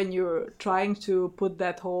annoying when you're trying to put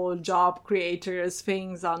that whole job creators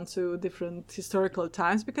things onto different historical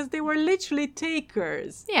times, because they were literally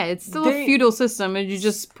takers. Yeah, it's still a feudal system, and you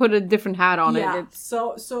just put a different hat on it.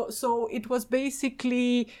 So it was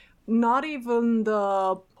basically not even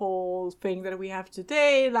the whole thing that we have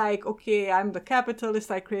today, like, okay, I'm the capitalist,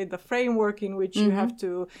 I create the framework in which you have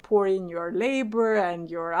to pour in your labor and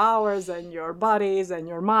your hours and your bodies and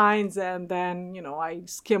your minds, and then, I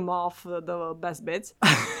skim off the best bits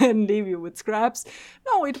and leave you with scraps.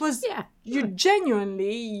 No, it was... Yeah.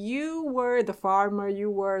 You were the farmer,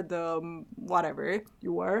 you were the whatever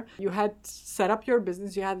you were. You had set up your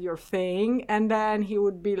business, you had your thing, and then he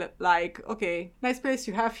would be like, okay, nice place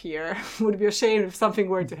you have here. Would be ashamed if something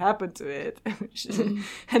were to happen to it.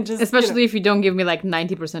 And just, especially if you don't give me like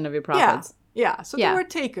 90% of your profits. Yeah, so they were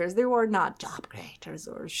takers. They were not job creators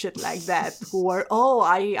or shit like that, who were,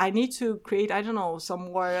 I need to create, I don't know,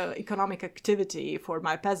 some more economic activity for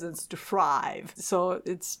my peasants to thrive. So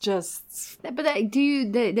it's just... But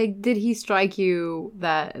did he strike you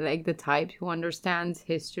that, like, the type who understands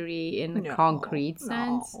history in a concrete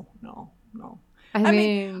sense? No. I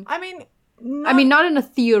mean, not in a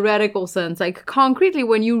theoretical sense. Like, concretely,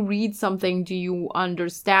 when you read something, do you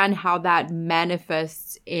understand how that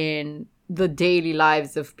manifests in the daily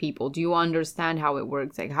lives of people? Do you understand how it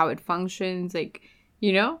works, like how it functions, like,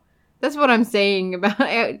 that's what I'm saying about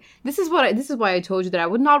this is why I told you that I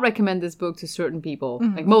would not recommend this book to certain people,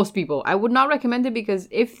 like most people. I would not recommend it, because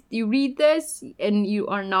if you read this and you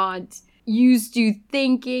are not used to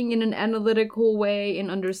thinking in an analytical way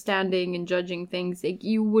and understanding and judging things, like,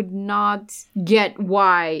 you would not get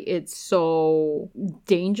why it's so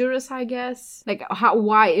dangerous, I guess. Like,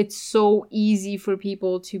 why it's so easy for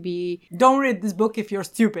people to be... Don't read this book if you're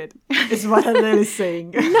stupid, is what Adele is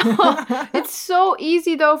saying. No, it's so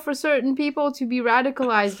easy, though, for certain people to be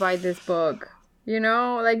radicalized by this book.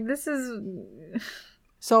 Like, this is...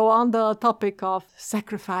 So on the topic of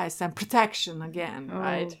sacrifice and protection again,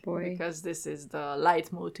 right? Boy. Because this is the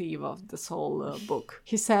leitmotif of this whole book.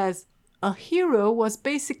 He says, a hero was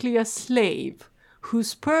basically a slave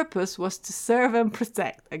whose purpose was to serve and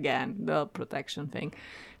protect. Again, the protection thing.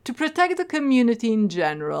 To protect the community in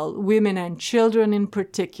general, women and children in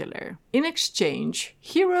particular. In exchange,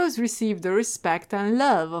 heroes received the respect and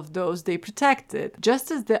love of those they protected, just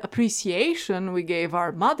as the appreciation we gave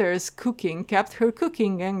our mother's cooking kept her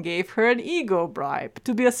cooking and gave her an ego bribe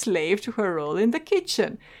to be a slave to her role in the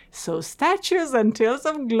kitchen. So statues and tales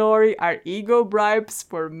of glory are ego bribes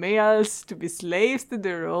for males to be slaves to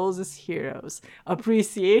their roles as heroes.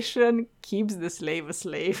 Appreciation keeps the slave a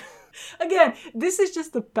slave. Again, this is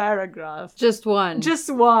just a paragraph. Just one.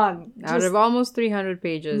 Out of almost 300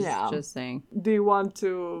 pages. Yeah. Just saying. Do you want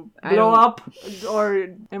to blow up?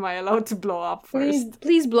 Or am I allowed to blow up first?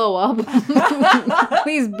 Please blow up.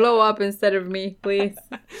 Please blow up instead of me, please.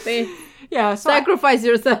 Yeah, so sacrifice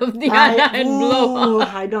yourself, Diana, and blow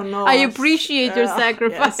up. I don't know. I appreciate your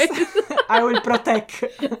sacrifice. Yes. I will protect.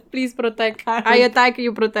 Please protect. I attack,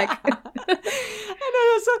 you protect.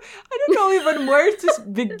 I don't know even where to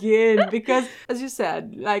begin, because, as you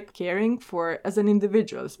said, like, caring for, as an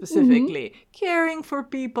individual specifically, caring for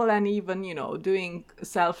people and even, doing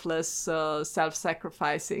selfless,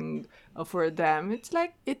 self-sacrificing for them,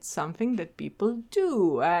 it's something that people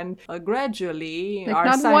do, and gradually, like,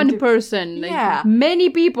 not one person, many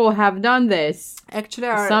people have done this. Actually,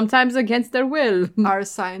 sometimes against their will. Our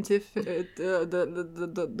scientific,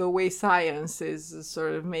 the way science is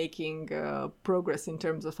sort of making progress in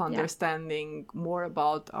terms of understanding more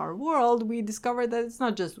about our world, we discovered that it's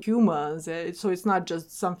not just humans, so it's not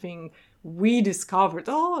just something we discovered,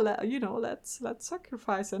 let's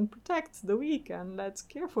sacrifice and protect the weak and let's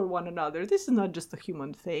care for one another. This is not just a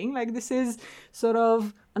human thing. Like, this is sort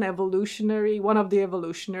of one of the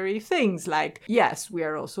evolutionary things. Like, yes, we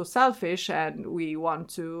are also selfish and we want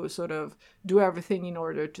to sort of do everything in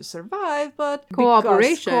order to survive, but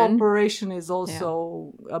cooperation is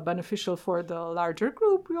also beneficial for the larger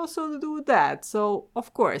group, we also do that. So,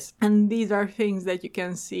 of course, and these are things that you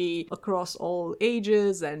can see across all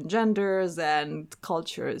ages and genders and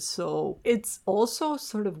cultures. So it's also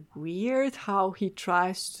sort of weird how he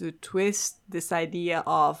tries to twist this idea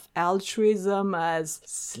of altruism as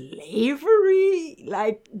slavery.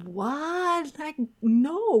 Like, what? Like,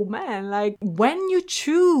 no, man. Like, when you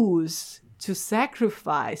choose to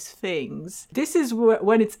sacrifice things, this is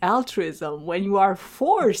when it's altruism. When you are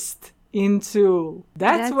forced into,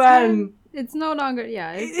 that's when it's no longer,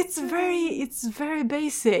 it's very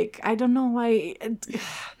basic. I don't know why.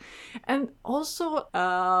 And also,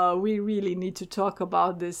 we really need to talk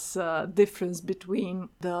about this difference between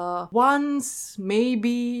the once,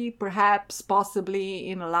 maybe, perhaps, possibly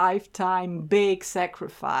in a lifetime big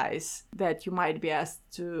sacrifice that you might be asked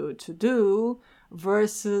to do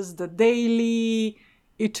versus the daily,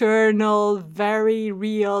 eternal, very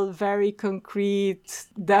real, very concrete,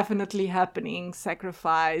 definitely happening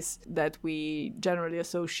sacrifice that we generally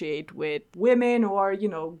associate with women or,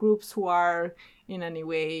 groups who are in any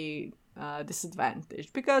way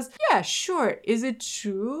disadvantaged. Because, sure, is it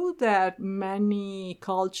true that many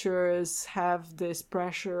cultures have this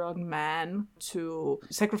pressure on men to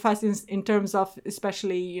sacrifice in terms of,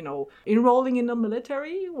 especially, enrolling in the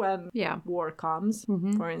military when war comes,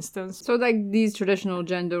 for instance? So, like, these traditional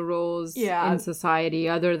gender roles in society,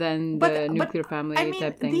 other than the nuclear family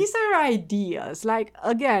type thing. These are ideas. Like,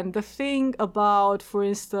 again, the thing about, for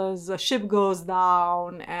instance, a ship goes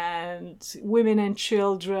down and women and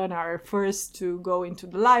children are first to go into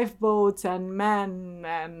the lifeboats, and men,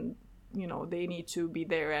 and they need to be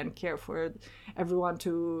there and care for everyone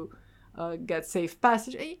to get safe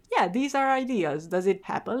passage. These are ideas. Does it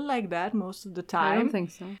happen like that most of the time? I don't think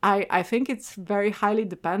so. I think it's very highly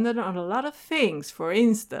dependent on a lot of things. For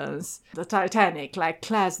instance, the Titanic, like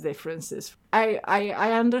class differences.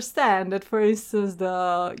 I understand that, for instance,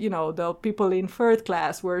 the people in third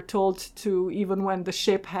class were told to, even when the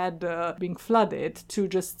ship had been flooded, to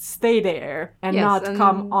just stay there and not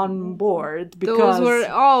come on board, because those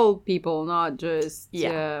were all people, not just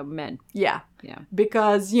men. Yeah.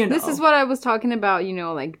 Because, this is what I was talking about,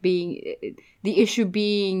 like being the issue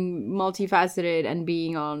being multifaceted and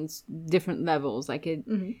being on different levels. Like it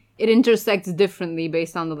intersects differently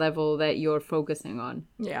based on the level that you're focusing on.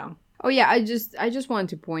 Yeah. Oh yeah, I just wanted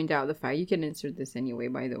to point out the fact, you can insert this anyway,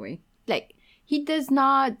 by the way. Like, he does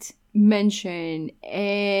not mention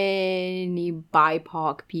any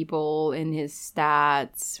BIPOC people in his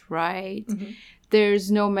stats, right? Mm-hmm. There's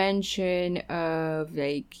no mention of,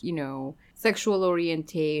 like, sexual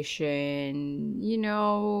orientation,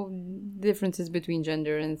 differences between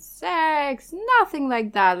gender and sex, nothing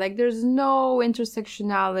like that. Like, there's no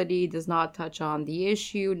intersectionality, does not touch on the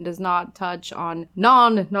issue, does not touch on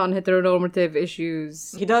non-heteronormative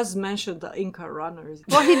issues. He does mention the Inca runners.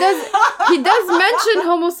 Well, he does mention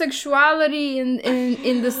homosexuality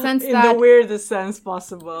in the sense that... In the weirdest sense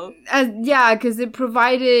possible. Because it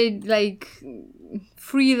provided, like,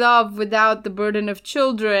 free love without the burden of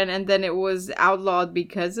children, and then it was outlawed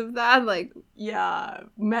because of that. Like,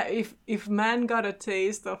 if men got a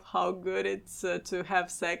taste of how good it's to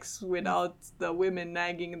have sex without the women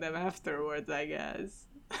nagging them afterwards, I guess.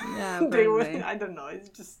 Yeah, they would. I don't know. It's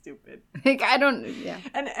just stupid. Like, I don't. Yeah.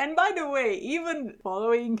 And by the way, even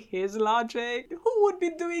following his logic, who would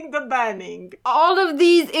be doing the banning? All of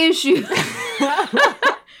these issues,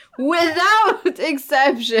 without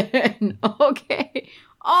exception. Okay.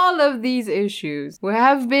 All of these issues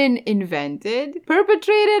have been invented,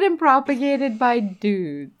 perpetrated, and propagated by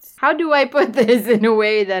dudes. How do I put this in a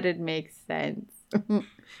way that it makes sense?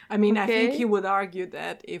 I mean, okay. I think he would argue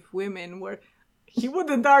that if women were... He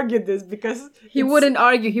wouldn't argue this because... He wouldn't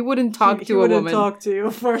argue. He wouldn't talk to a woman. He wouldn't talk to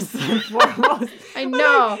you first and foremost. I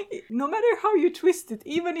know. No matter how you twist it,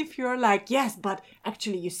 even if you're like, yes, but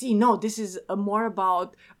actually, you see, no, this is more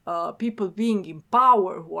about people being in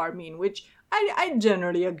power who are mean, which... I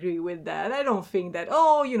generally agree with that. I don't think that,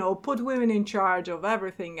 put women in charge of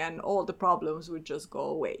everything and all the problems would just go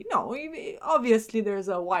away. No, obviously there's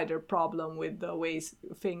a wider problem with the ways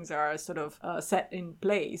things are sort of set in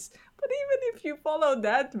place. But even if you follow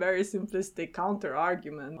that very simplistic counter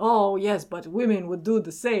argument, oh yes, but women would do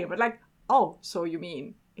the same. But like, oh, so you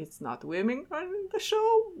mean it's not women running the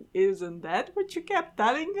show? Isn't that what you kept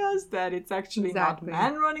telling us? That it's actually not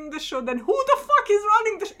men running the show? Then who the fuck is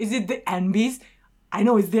running the show? Is it the NBs? I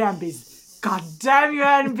know it's the NBs. God damn you,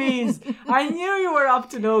 NBs! I knew you were up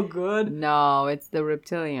to no good. No, it's the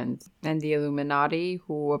reptilians and the Illuminati,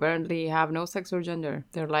 who apparently have no sex or gender.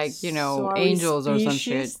 They're like, so angels or some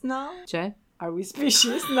shit. Now? Che? Are we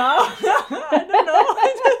species now? I don't know.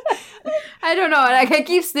 I don't know. Like, I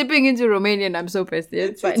keep slipping into Romanian. I'm so pissed.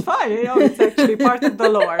 It's fine. It's fine. It's actually part of the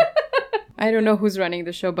lore. I don't know who's running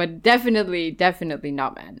the show, but definitely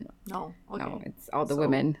not men. No. Okay. No, it's all the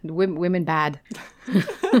women. The women bad.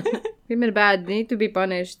 Women bad. They need to be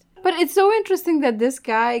punished. But it's so interesting that this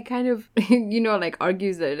guy kind of,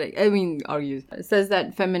 argues that, says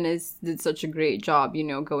that feminists did such a great job,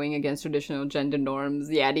 going against traditional gender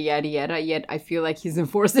norms, yada, yada, yada. Yet I feel like he's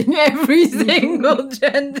enforcing every single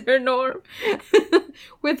gender norm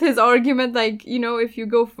with his argument. Like, if you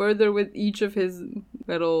go further with each of his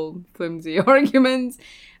little flimsy arguments,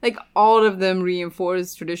 like all of them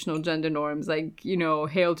reinforce traditional gender norms, like,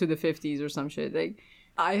 hail to the 50s or some shit. Like,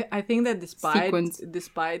 I think that despite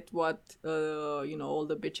what all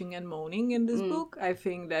the bitching and moaning in this book, I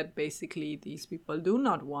think that basically these people do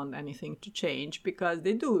not want anything to change, because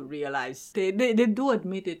they do realize they do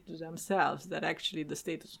admit it to themselves that actually the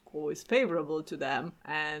status quo is favorable to them.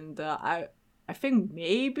 And I think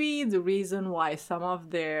maybe the reason why some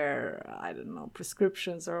of their,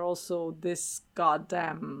 prescriptions are also this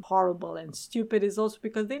goddamn horrible and stupid is also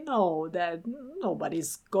because they know that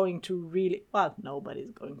nobody's going to really,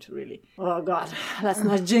 oh God, let's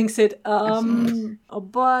not jinx it.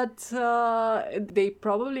 But they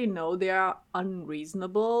probably know they are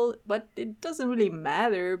unreasonable, but it doesn't really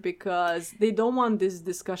matter because they don't want this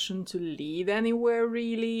discussion to lead anywhere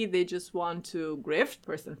really. They just want to grift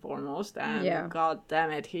first and foremost, and God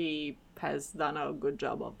damn it, he has done a good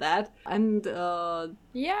job of that. And but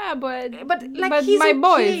he's my okay.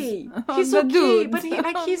 Boys, he's okay, dude. but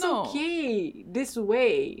he's okay this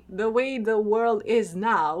way. The way the world is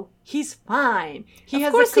now, he's fine. He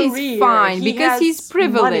has a career. He's fine because he's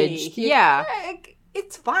privileged.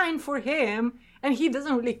 It's fine for him. And he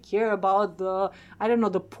doesn't really care about the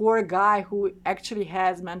poor guy who actually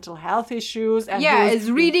has mental health issues. And is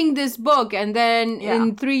reading this book, and then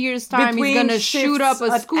in 3 years' time he's gonna shoot up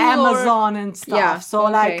a school Amazon and stuff.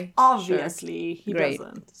 Obviously he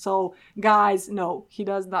doesn't. So guys, no, he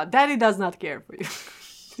does not. Daddy does not care for you.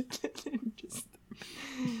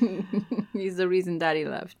 He's the reason Daddy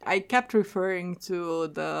left. I kept referring to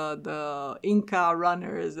the Inca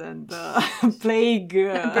runners and the plague.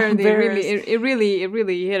 Apparently, it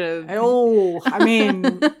really hit a.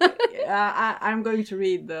 I'm going to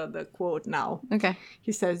read the quote now. Okay.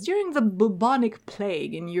 He says, during the bubonic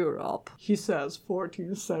plague in Europe, he says,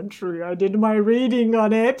 14th century, I did my reading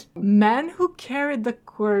on it. Men who carried the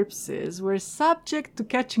corpses were subject to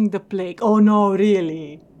catching the plague. Oh no,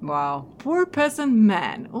 really? Wow. Poor peasant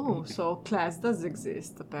man. Oh, so class does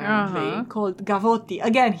exist, apparently. Called Gavotti.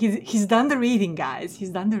 Again, he's done the reading, guys. He's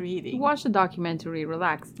done the reading. Watch the documentary.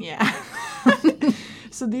 Relax. Yeah.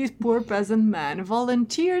 So these poor peasant men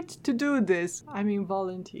volunteered to do this. I mean,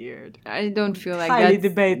 volunteered. I don't feel like highly that's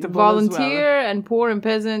debatable. Volunteer as well. And poor and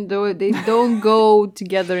peasant, though, they don't go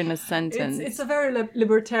together in a sentence. It's a very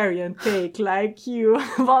libertarian take. Like, you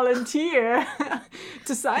volunteer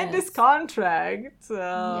to sign this contract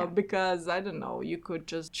because, I don't know, you could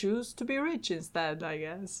just choose to be rich instead, I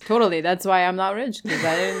guess. Totally. That's why I'm not rich, because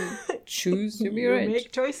I didn't choose to be rich. You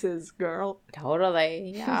make choices, girl.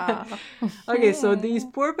 Totally. Yeah. Okay, so these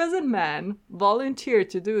poor peasant men volunteered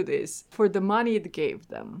to do this for the money it gave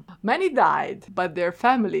them. Many died, but their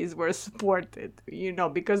families were supported,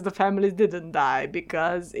 because the families didn't die,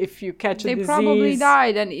 because if you catch a disease... They probably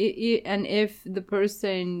died, and if the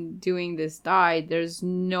person doing this died, there's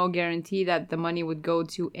no guarantee that the money would go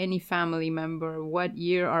to any family member. What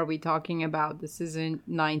year are we talking about? This isn't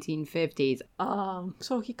 1950s.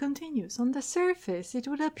 So he continues. On the surface, it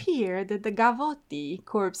would appear that the Gavotti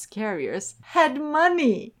corpse carriers had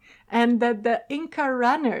money, and that the Inca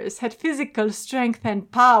runners had physical strength and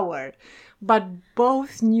power, but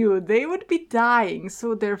both knew they would be dying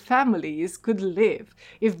so their families could live.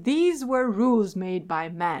 If these were rules made by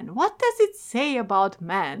men, what does it say about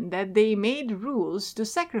men that they made rules to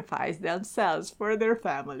sacrifice themselves for their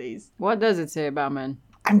families? What does it say about men?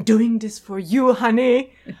 I'm doing this for you,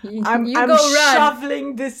 honey. I'm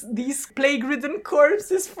shoveling these plague-ridden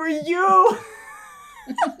corpses for you.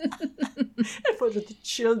 And for the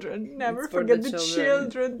children. Never forget the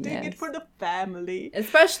children. Dig it for the family.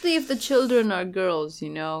 Especially if the children are girls,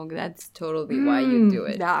 That's totally why you do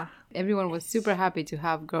it. Yeah. Everyone was super happy to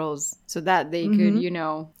have girls so that they could, you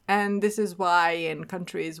know. And this is why in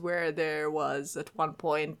countries where there was at one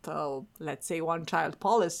point, let's say, one-child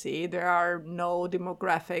policy, there are no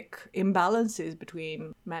demographic imbalances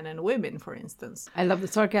between men and women, for instance. I love the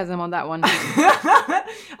sarcasm on that one.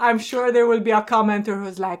 I'm sure there will be a commenter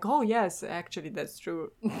who's like, oh, yes, actually, that's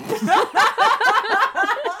true.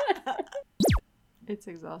 It's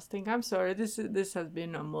exhausting. I'm sorry. This has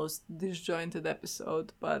been a most disjointed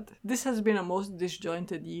episode, but this has been a most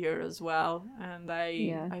disjointed year as well. And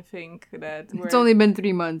I think that it's only been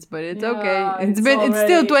 3 months, but it's okay. It's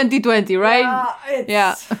still 2020, right?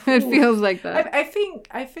 Yeah, it feels like that. I think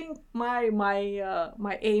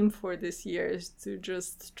my aim for this year is to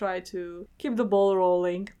just try to keep the ball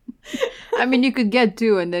rolling. I mean, you could get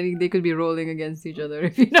 2, and then they could be rolling against each other,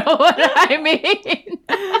 if you know what I mean.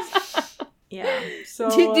 Yeah. So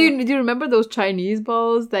do you remember those Chinese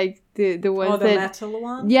balls, like the ones the metal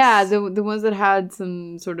ones? Yeah, the ones that had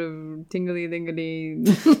some sort of tingly-lingly.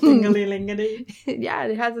 Tingly-lingly. Yeah,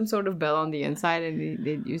 they had some sort of bell on the inside, and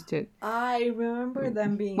they used it. I remember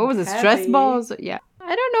them being. What was it? Stress balls? Yeah.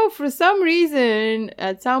 I don't know. For some reason,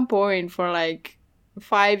 at some point, for like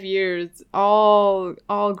 5 years, all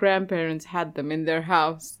grandparents had them in their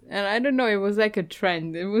house, and I don't know. It was like a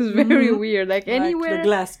trend. It was very weird. Like anywhere. The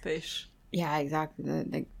glass fish. Yeah, exactly.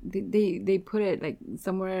 Like they put it like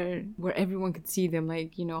somewhere where everyone could see them,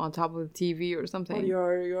 like, you know, on top of the TV or something.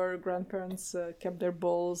 Your grandparents kept their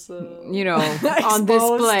bowls, you know, on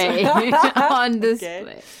display. On display.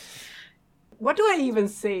 Okay. What do I even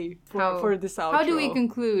say for this outro? How do we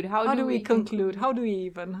conclude? How do we conclude? How do we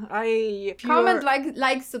even? Comment,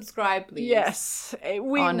 like, subscribe, please. Yes,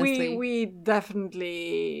 we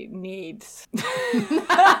definitely need.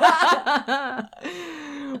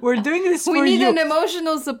 We're doing this for you. We need an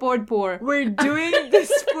emotional support pour. We're doing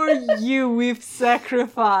this for you. We've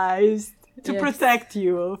sacrificed to protect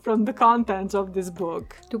you from the contents of this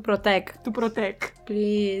book. To protect.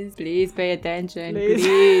 Please pay attention.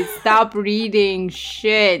 Please stop reading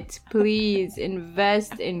shit. Please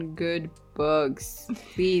invest in good books.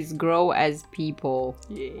 Please grow as people.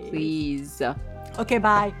 Yes. Please. Okay,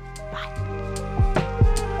 bye.